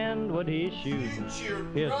hand? Would he shoot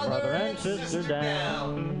his brother and sister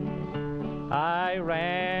down? I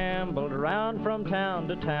rambled around from town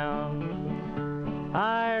to town.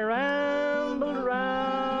 I rambled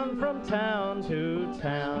around from town down to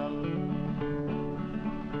town.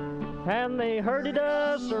 And they herded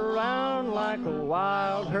us around like a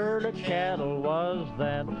wild herd of cattle. Was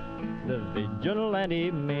that the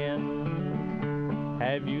vigilante men?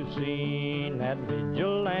 Have you seen that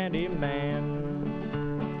vigilante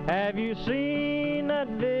man? Have you seen that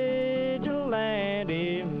vigilante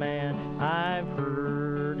man? I've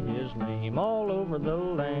heard his name all over the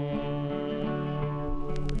land.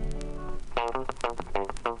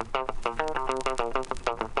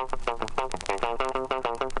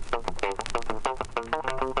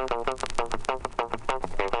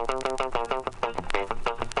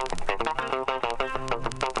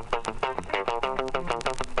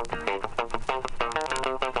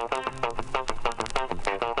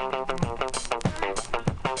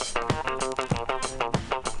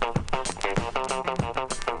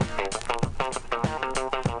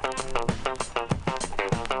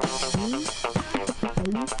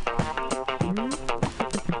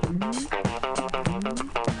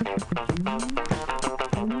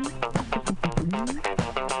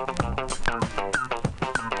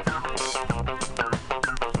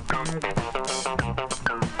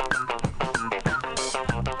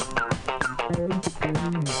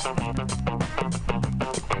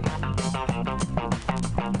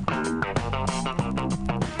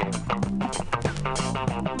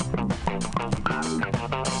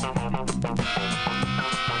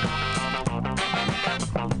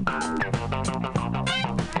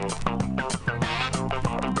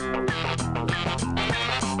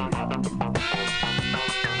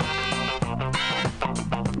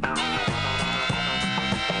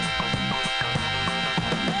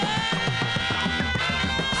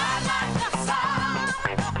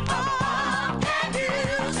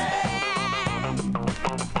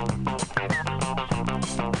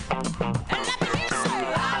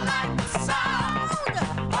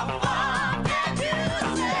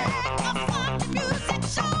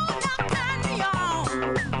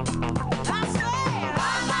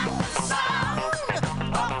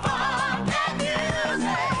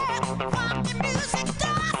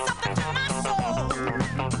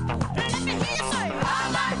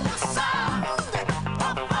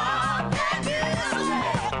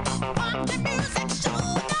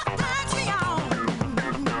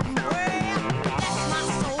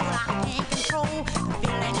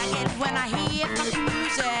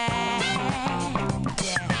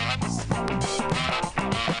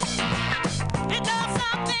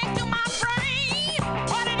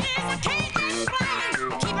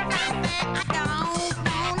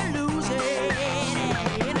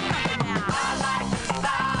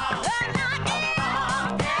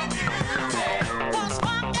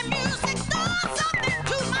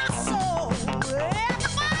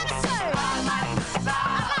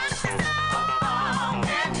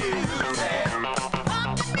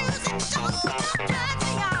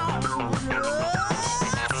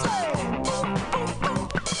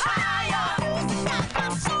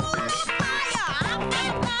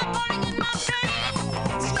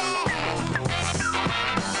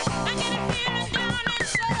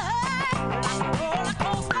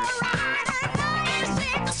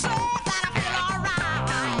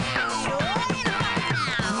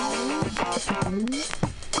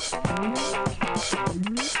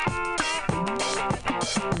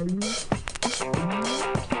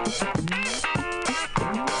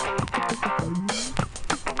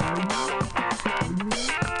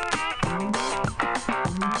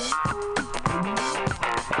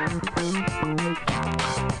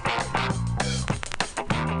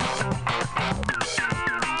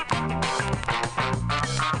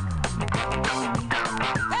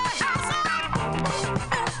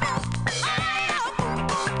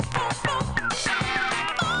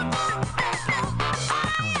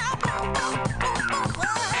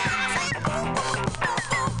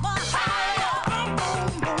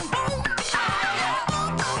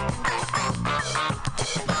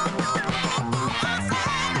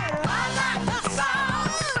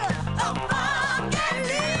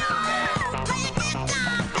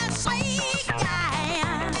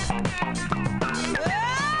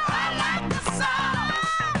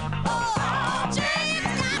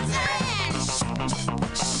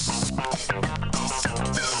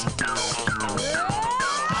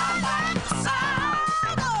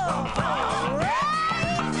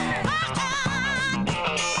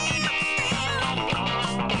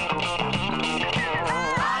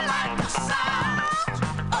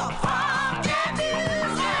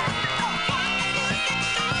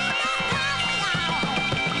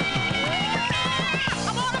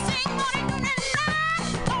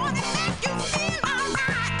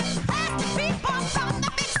 People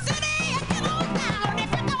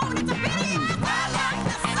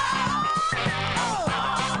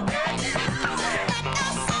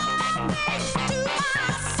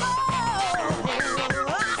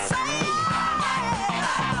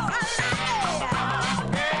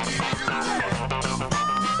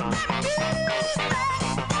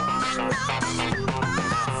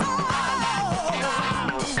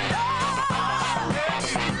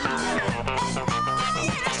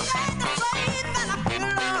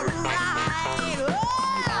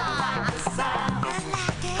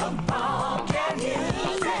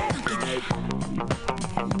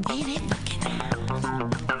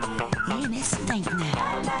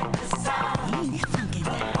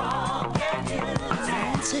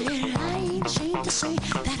said, I ain't ashamed to say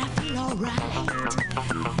that I feel alright.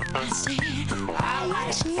 I said, I ain't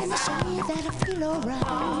ashamed to say that I feel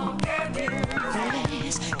alright.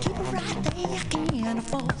 Yes, keep it right there, I can't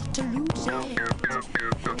afford to lose it.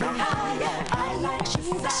 I ain't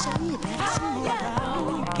ashamed to say that I feel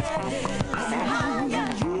alright.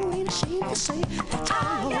 You ain't ashamed to say that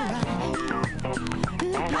I'm alright.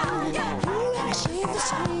 You ain't ashamed to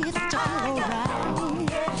say that I'm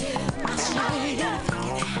alright. I said,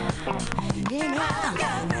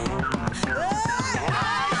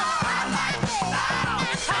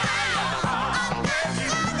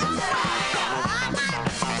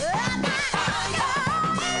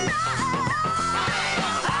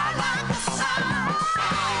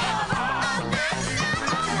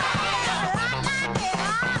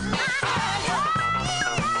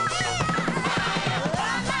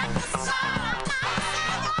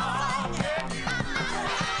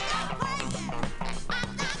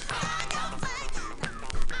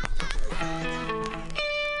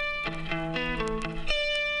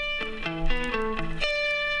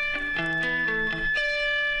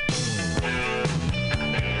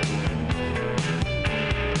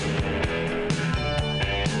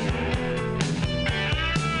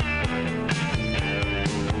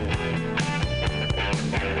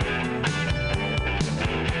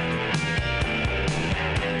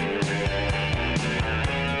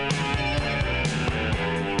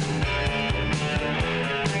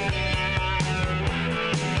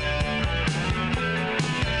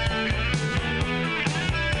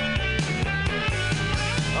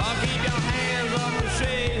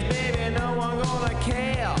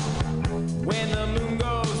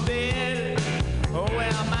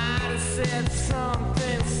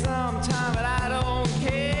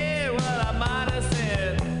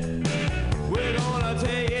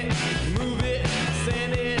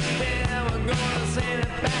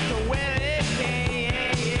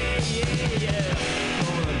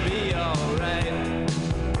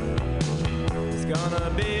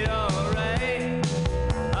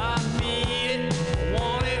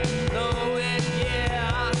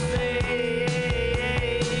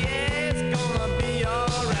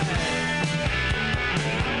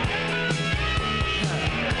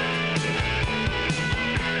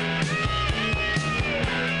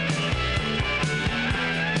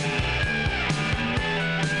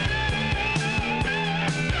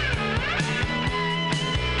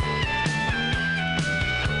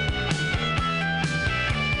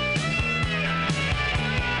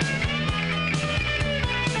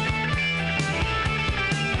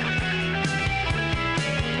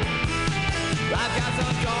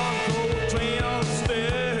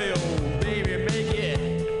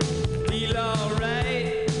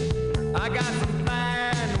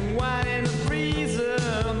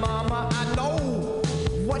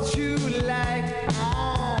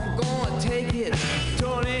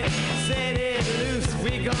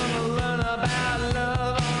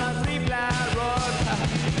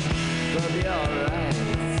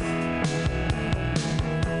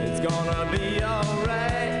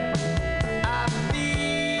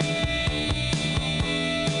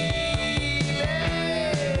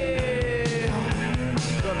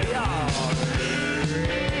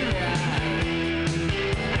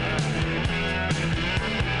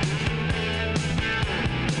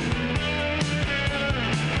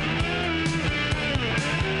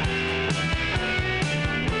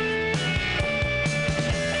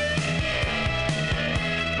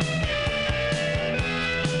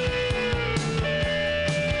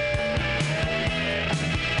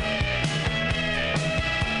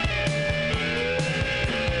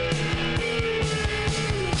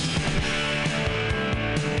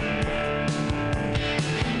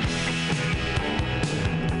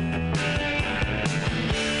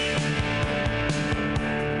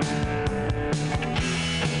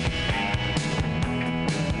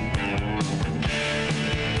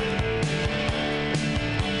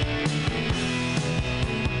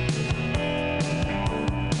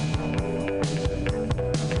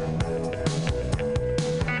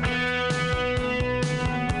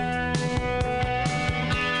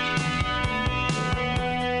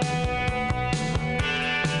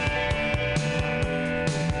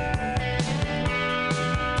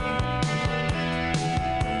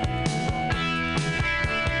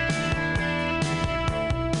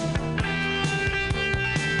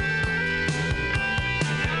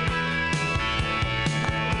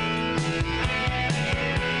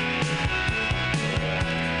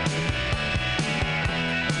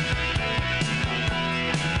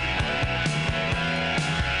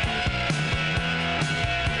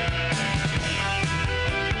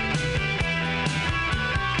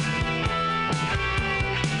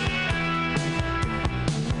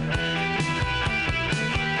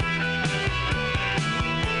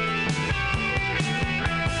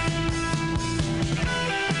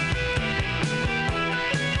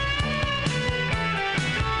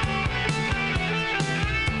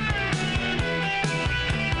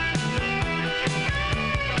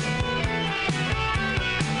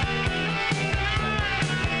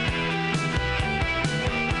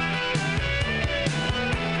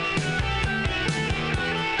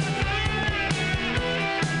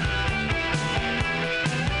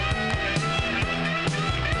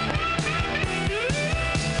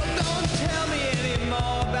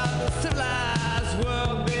 civilized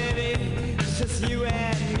world, baby. It's just you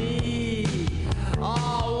and me.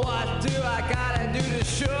 Oh, what do I gotta do to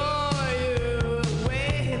show you the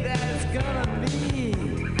way that it's gonna be?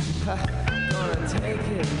 Gonna take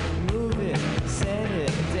it, move it, send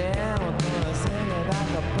it down. Gonna send it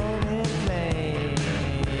like a burning flame.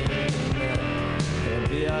 It'll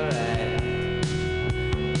be alright.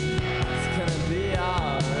 It's gonna be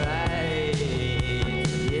alright.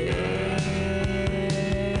 Yeah.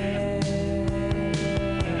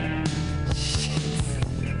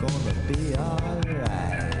 Gonna be alright.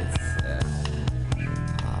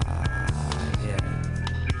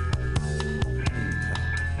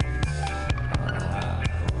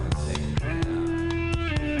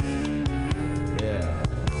 Yeah.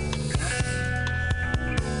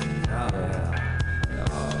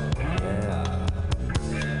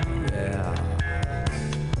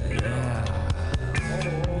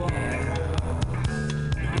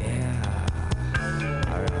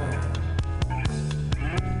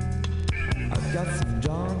 I've got some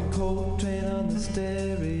John Coltrane on the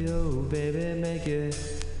stereo, baby, make it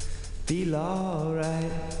feel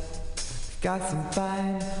alright. Got some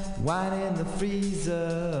fine wine in the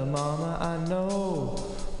freezer, mama, I know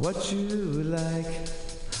what you like.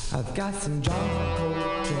 I've got some John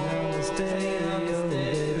Coltrane on the stereo,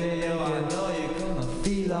 baby, I know you're gonna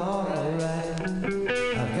feel alright.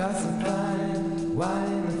 I've got some fine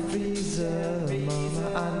wine in the freezer, mama,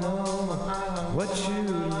 I know what you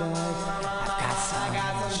like. I've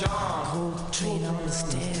got some John Coltrane on the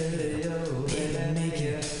stereo, baby, make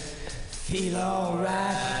it feel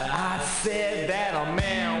alright. I said that a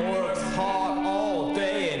man works hard all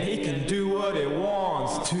day and he can do what he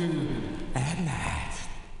wants to at night.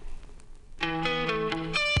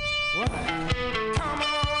 What? Come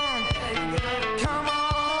on, come on.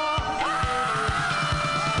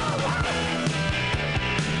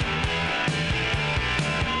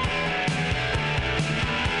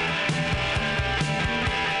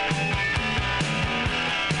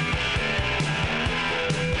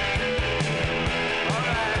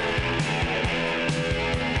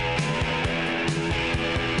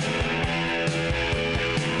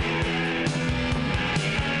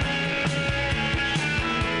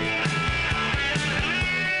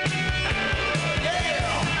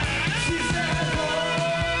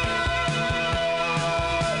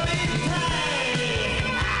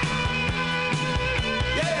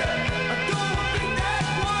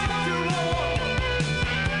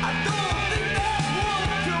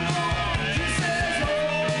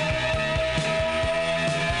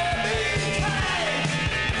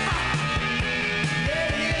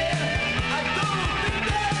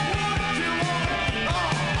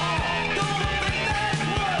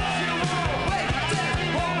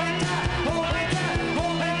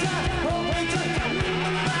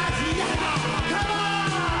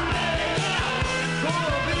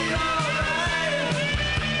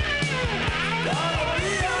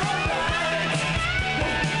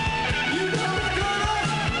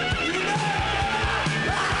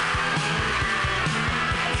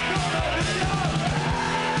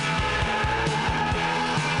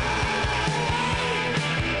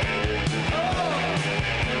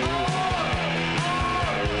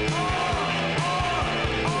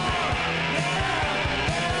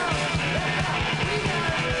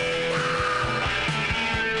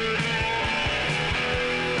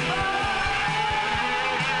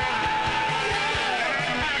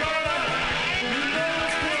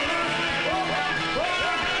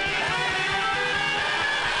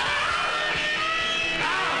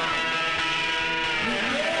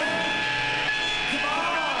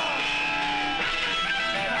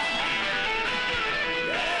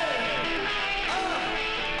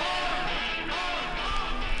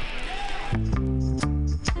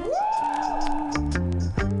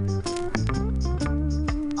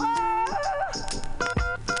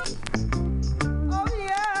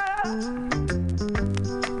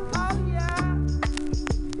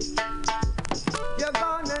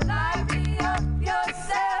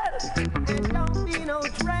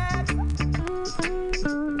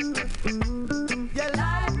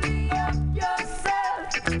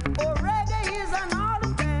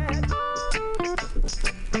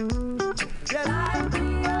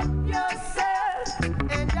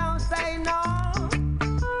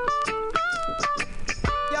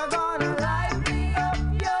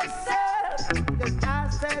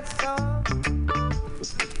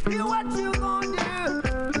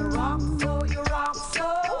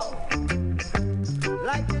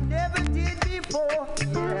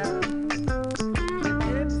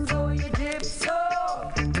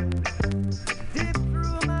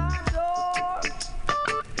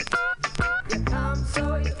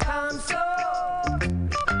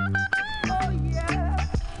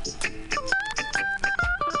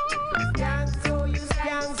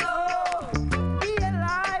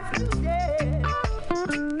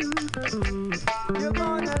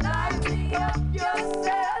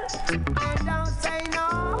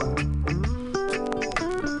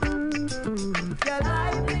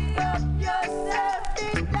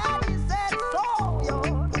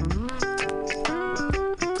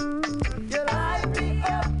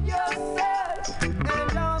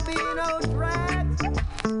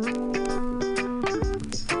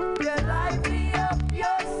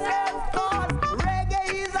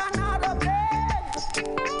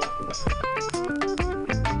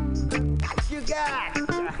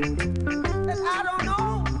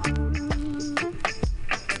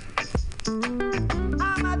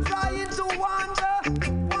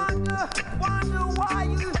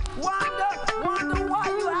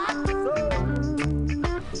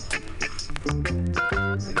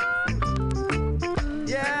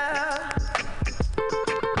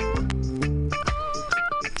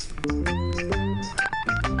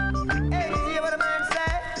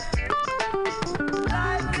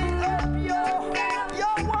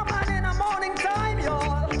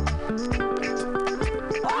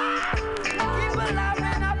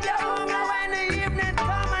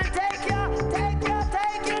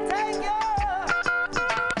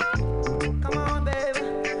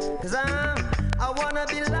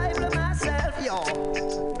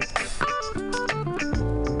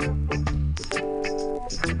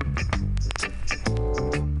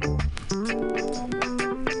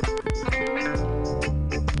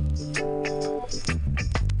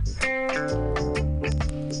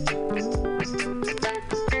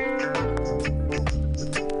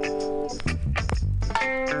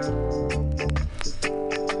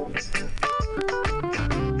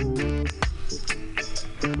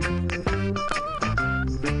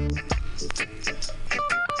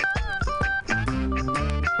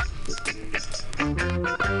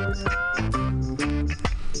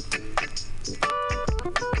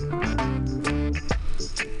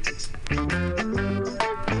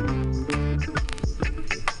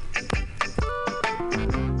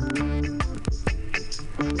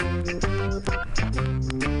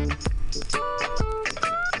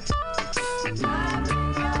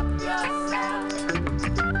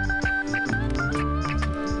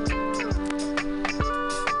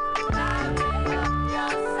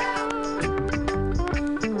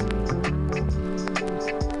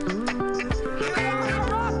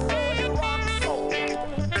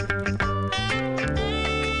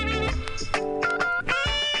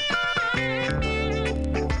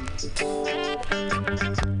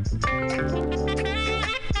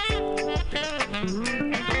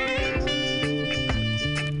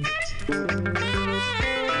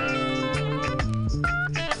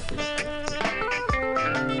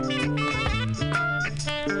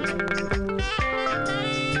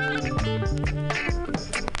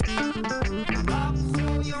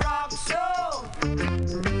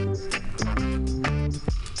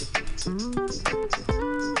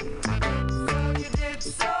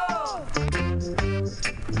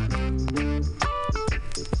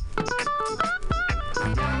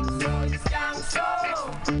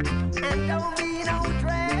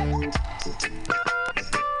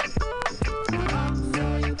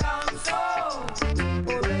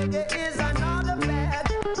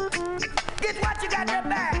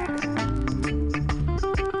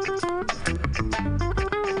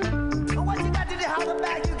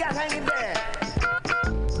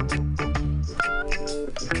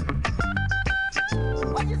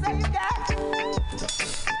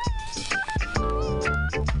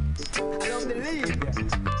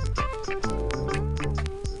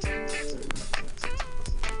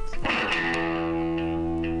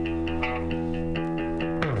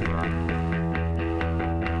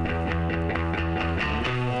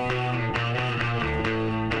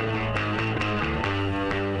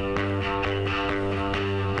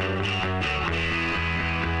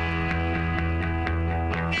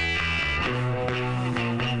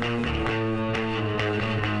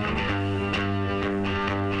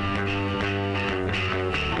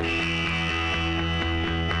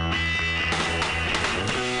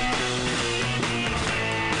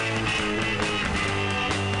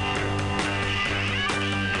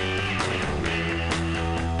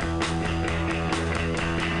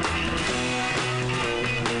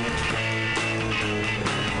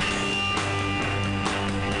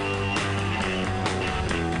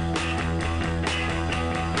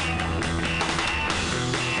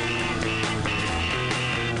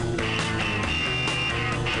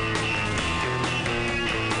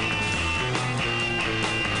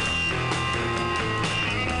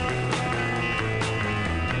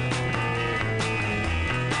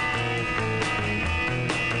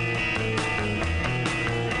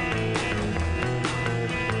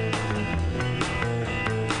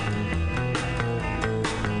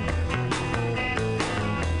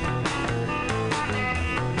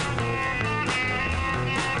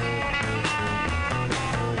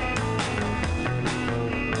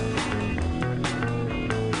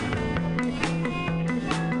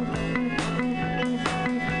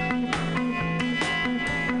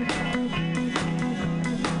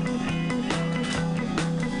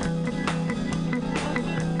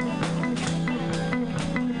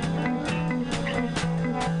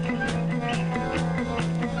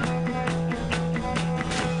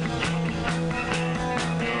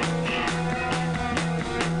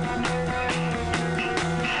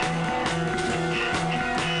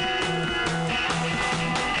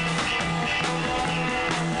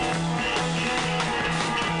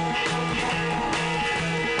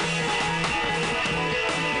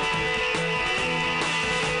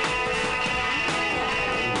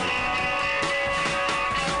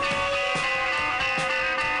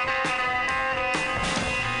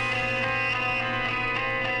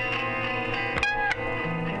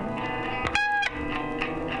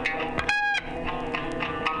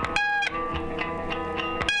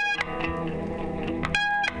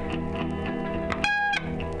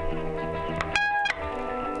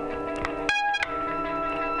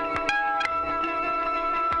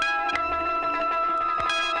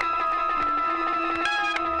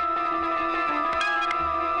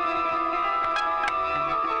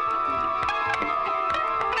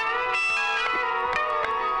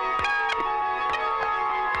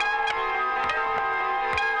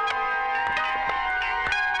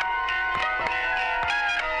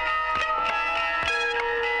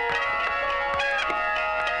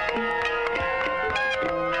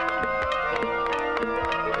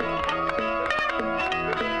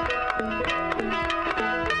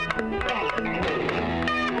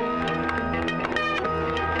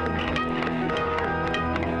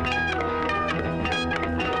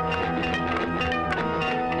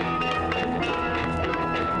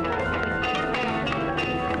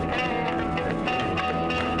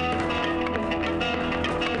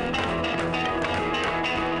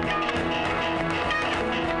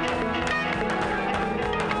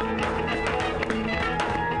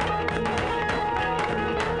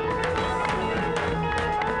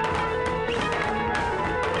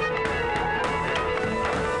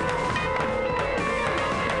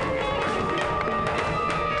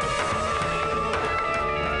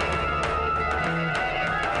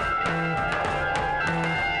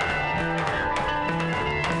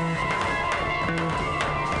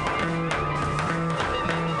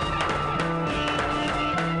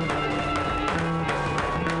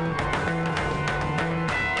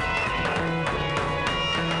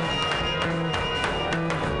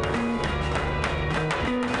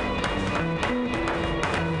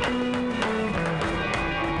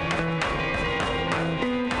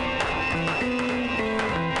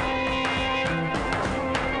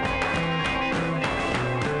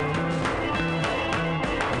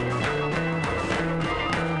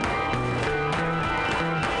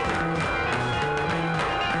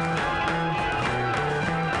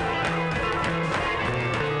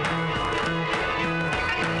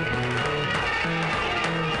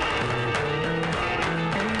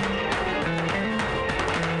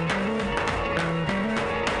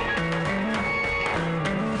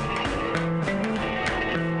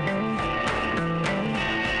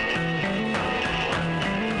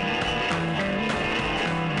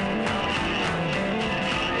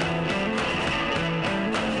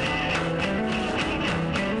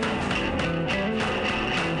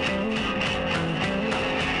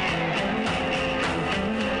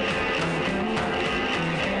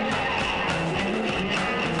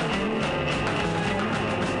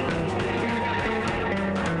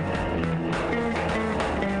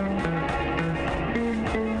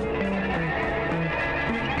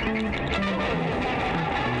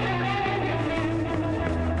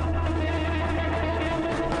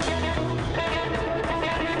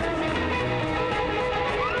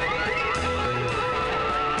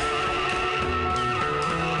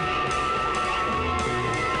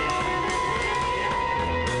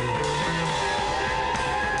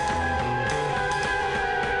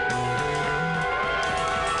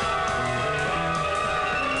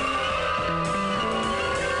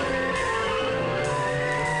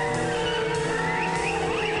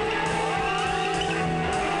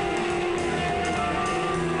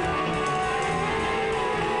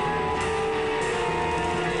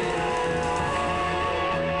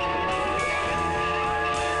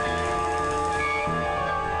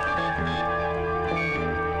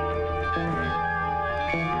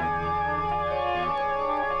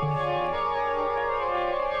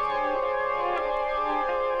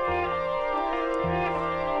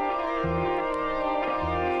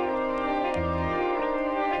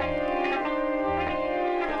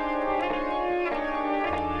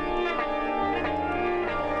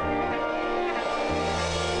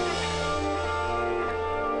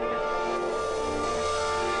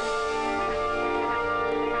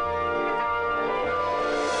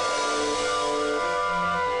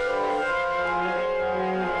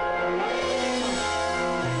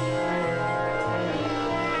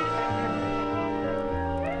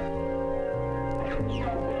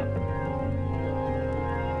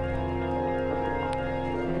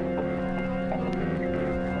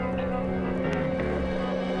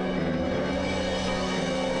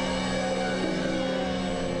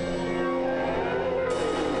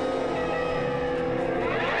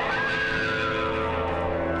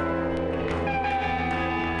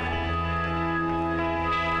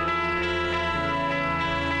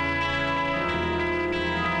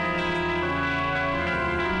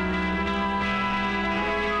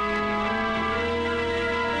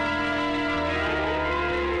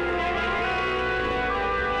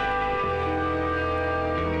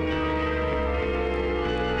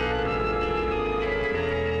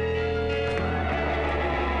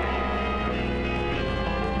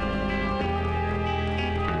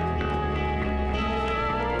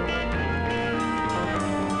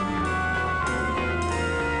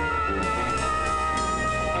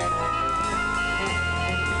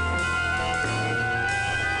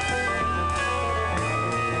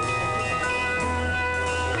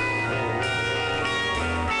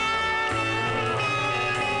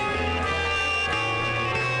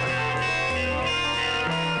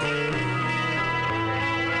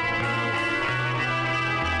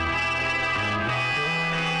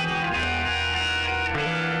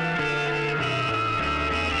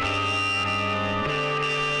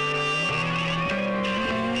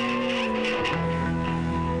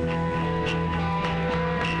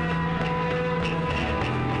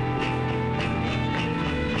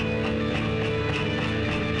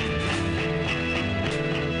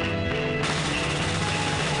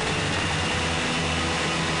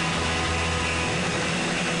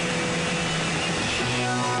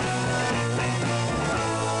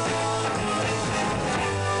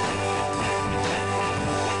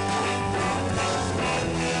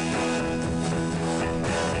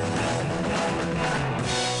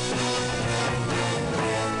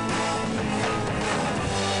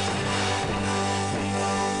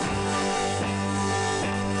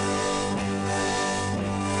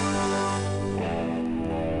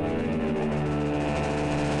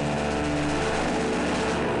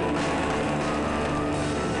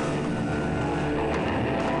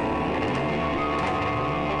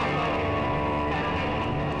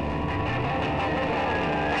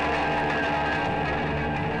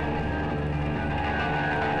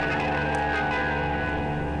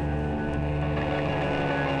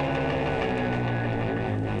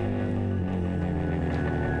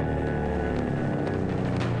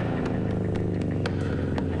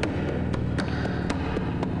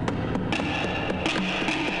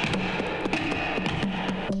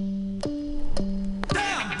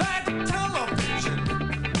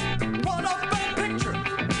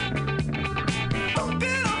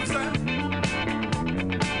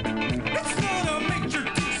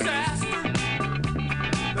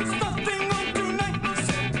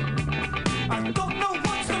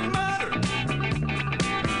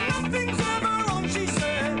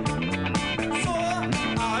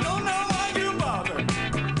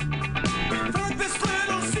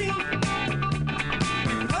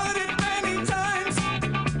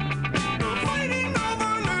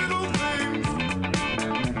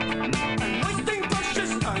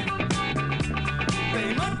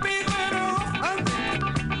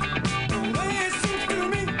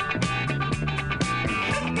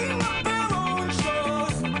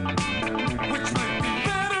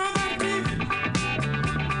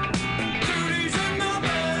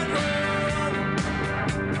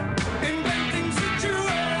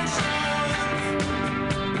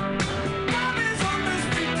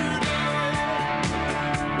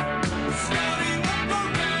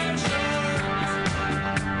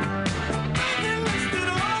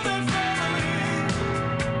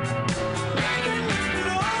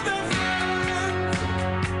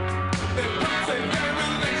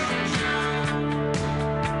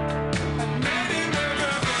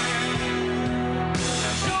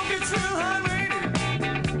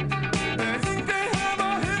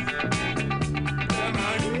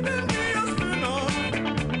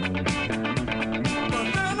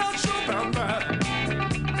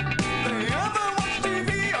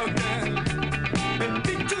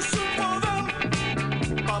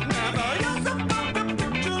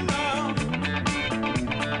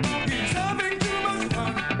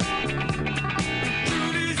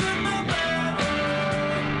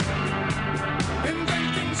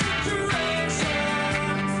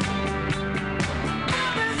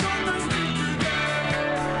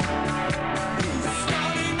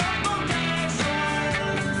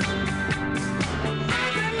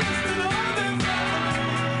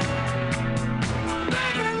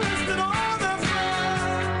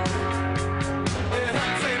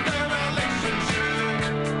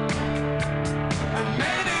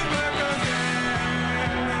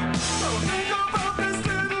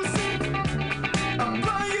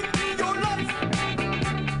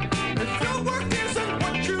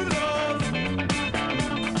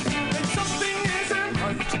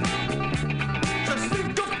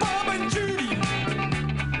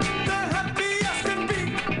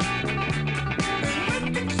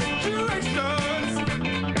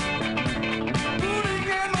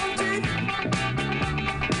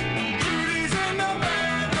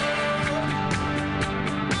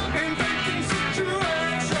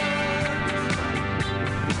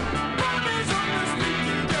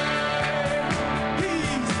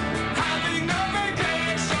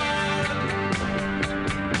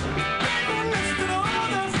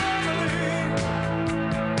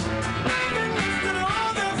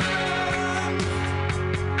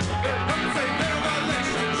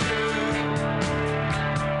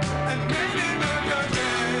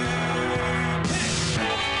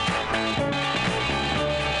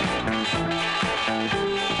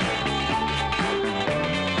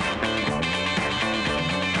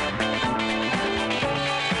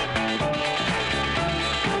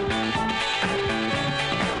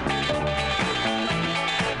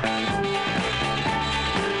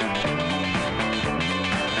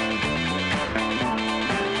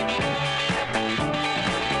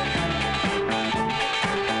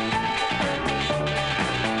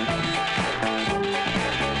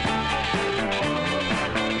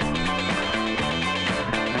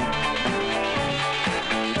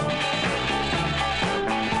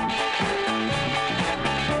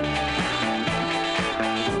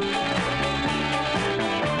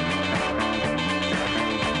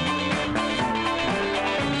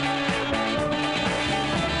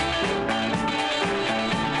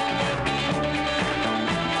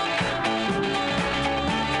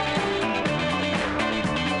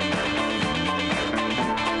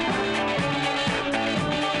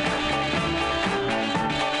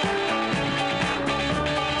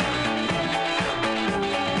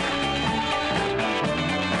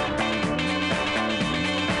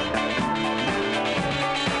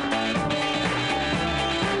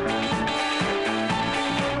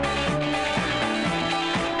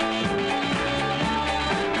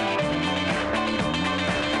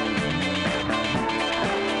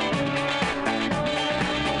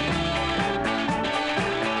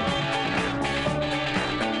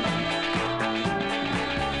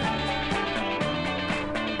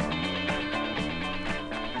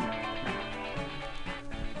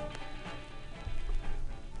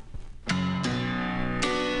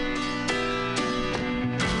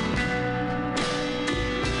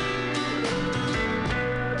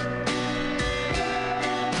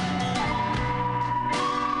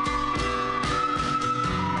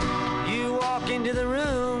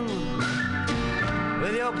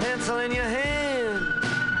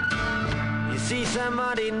 see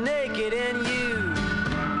somebody naked and you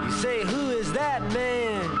say, who is that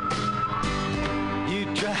man? You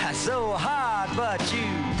try so hard, but you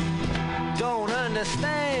don't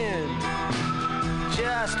understand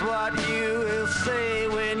just what you will say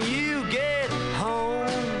when you get home.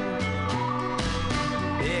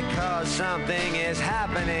 Because something is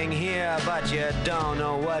happening here, but you don't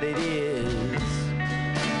know what it is.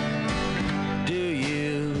 Do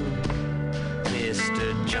you,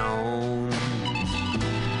 Mr. Jones?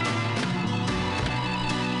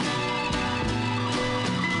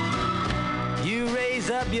 You raise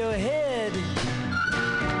up your head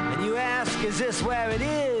and you ask, is this where it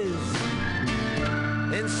is?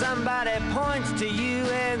 Then somebody points to you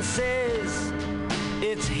and says,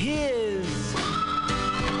 it's his.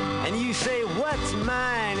 And you say, what's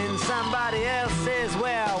mine? And somebody else says,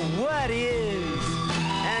 well, what is?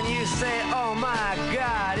 And you say, oh my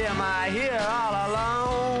God, am I here all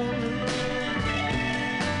alone?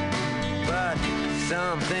 But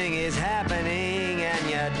something is happening and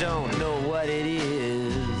you don't know what it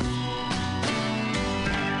is.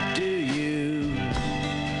 Do you,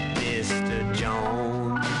 Mr.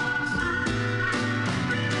 Jones?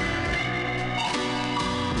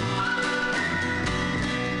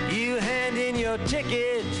 You hand in your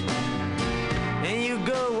ticket and you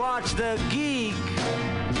go watch the geek,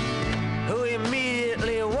 who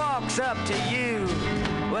immediately walks up to you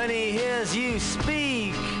when he hears you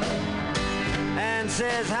speak and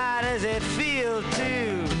says, how does it feel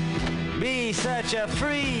to be such a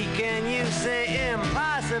freak? And you say,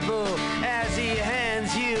 impossible, as he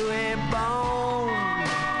hands you a bone.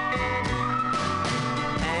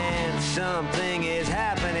 And something is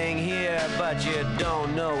happening here, but you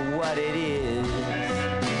don't know what it is.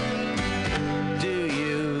 Do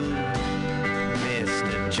you,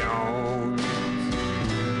 Mr. Jones?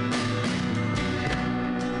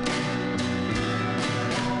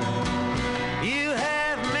 You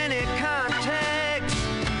have many contacts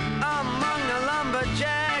among the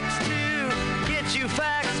lumberjacks to get you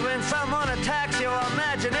facts when someone attacks your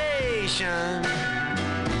imagination.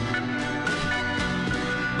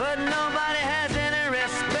 But nobody has any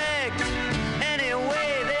respect.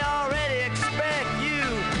 Anyway, they already expect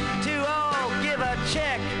you to all give a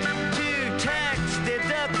check to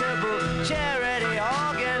tax-deductible charity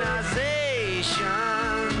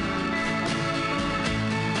organization.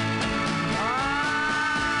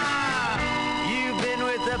 You've been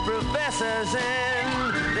with the professors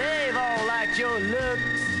and they've all liked your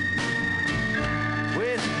looks.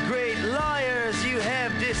 With great lawyers you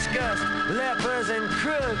have discussed lepers and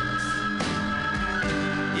crooks.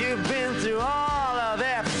 You've been through all of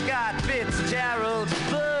F. Scott Fitzgerald's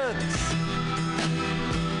books.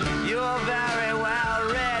 You're very well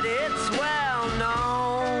read, it's well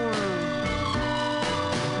known.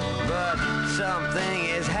 But something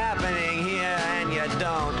is happening here and you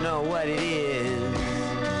don't know what it is.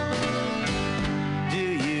 Do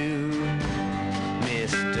you,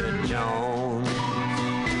 Mr. Jones?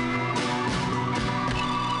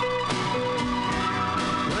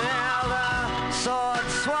 Well, the sword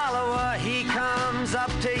swallower, he comes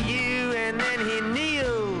up to you and then he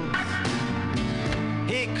kneels.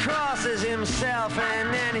 He crosses himself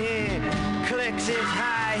and then he clicks his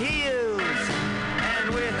high heels.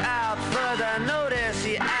 And without further notice,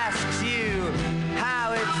 he asks you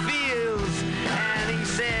how it feels. And he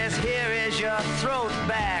says, here is your throat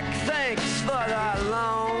back. Thanks for the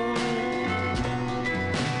loan.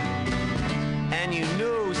 And you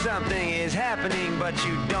know something is happening, but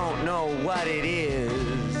you don't know what it is.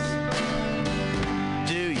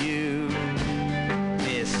 Do you,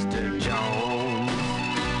 Mr. Jones?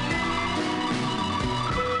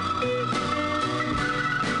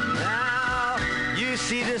 Now, you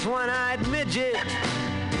see this one-eyed midget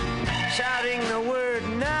shouting the word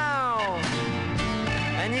now.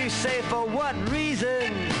 And you say, for what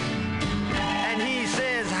reason? And he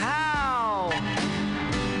says, how?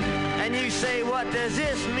 And you say, what does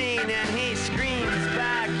this mean? And he screams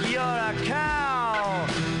back, you're a cow.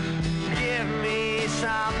 Give me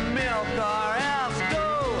some milk or else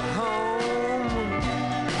go home.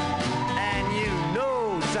 And you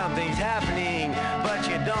know something's happening, but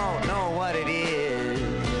you don't know what it is.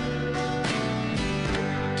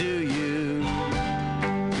 Do you,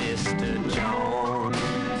 Mr. Jones?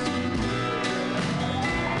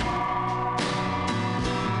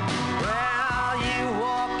 Well, you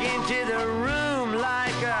walk into the room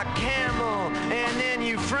like a camel, and then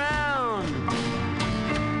you frown.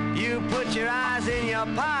 You put your eyes in your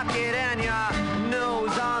pocket and your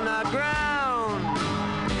nose on the ground.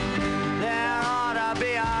 There ought to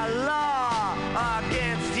be a law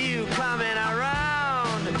against you coming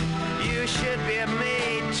around. You should be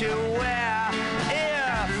to wear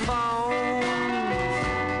earphones,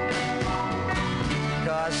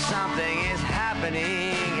 'cause something is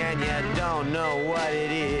happening and you don't know what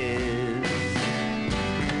it is.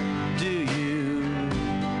 Do you,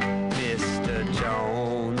 Mr.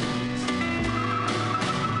 Jones?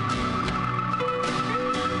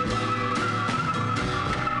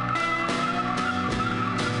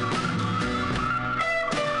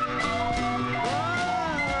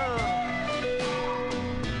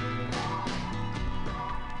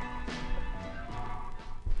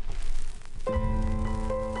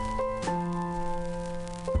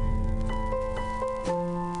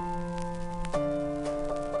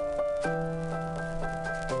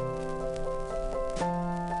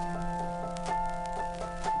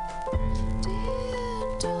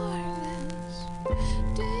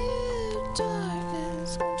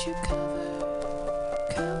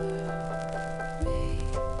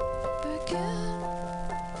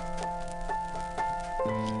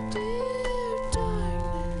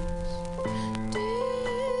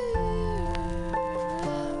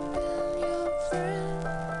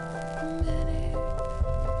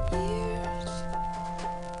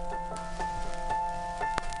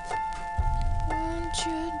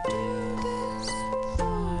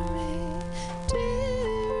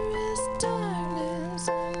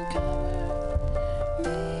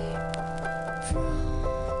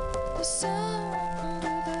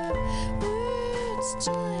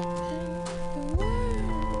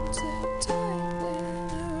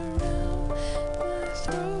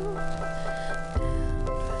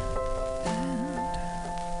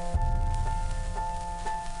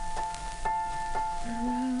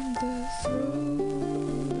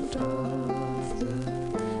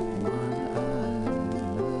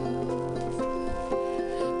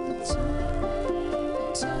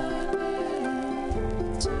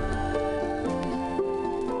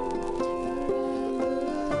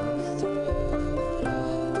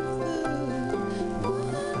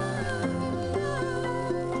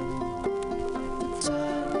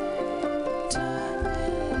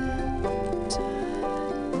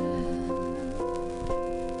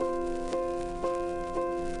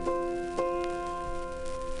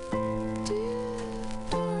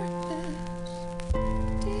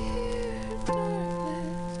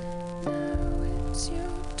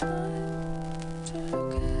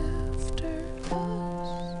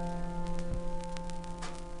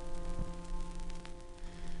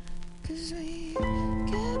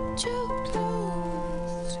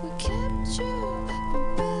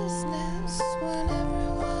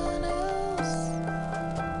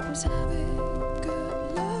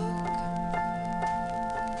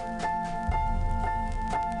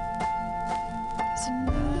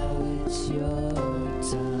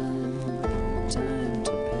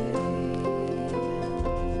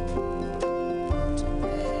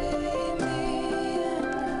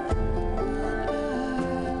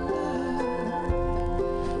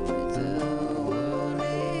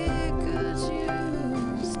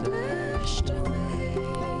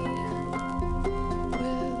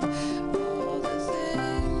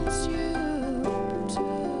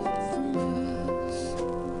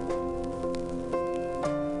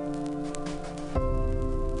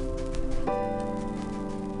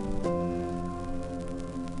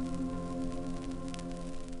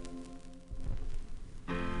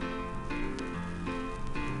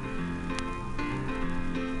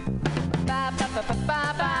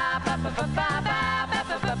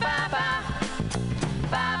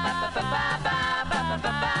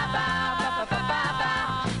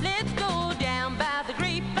 Let's go down by the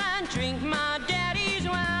grapevine, drink my daddy's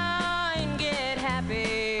wine, get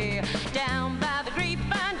happy. Down by the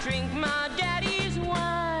grapevine, drink my daddy's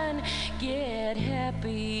wine, get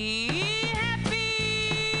happy.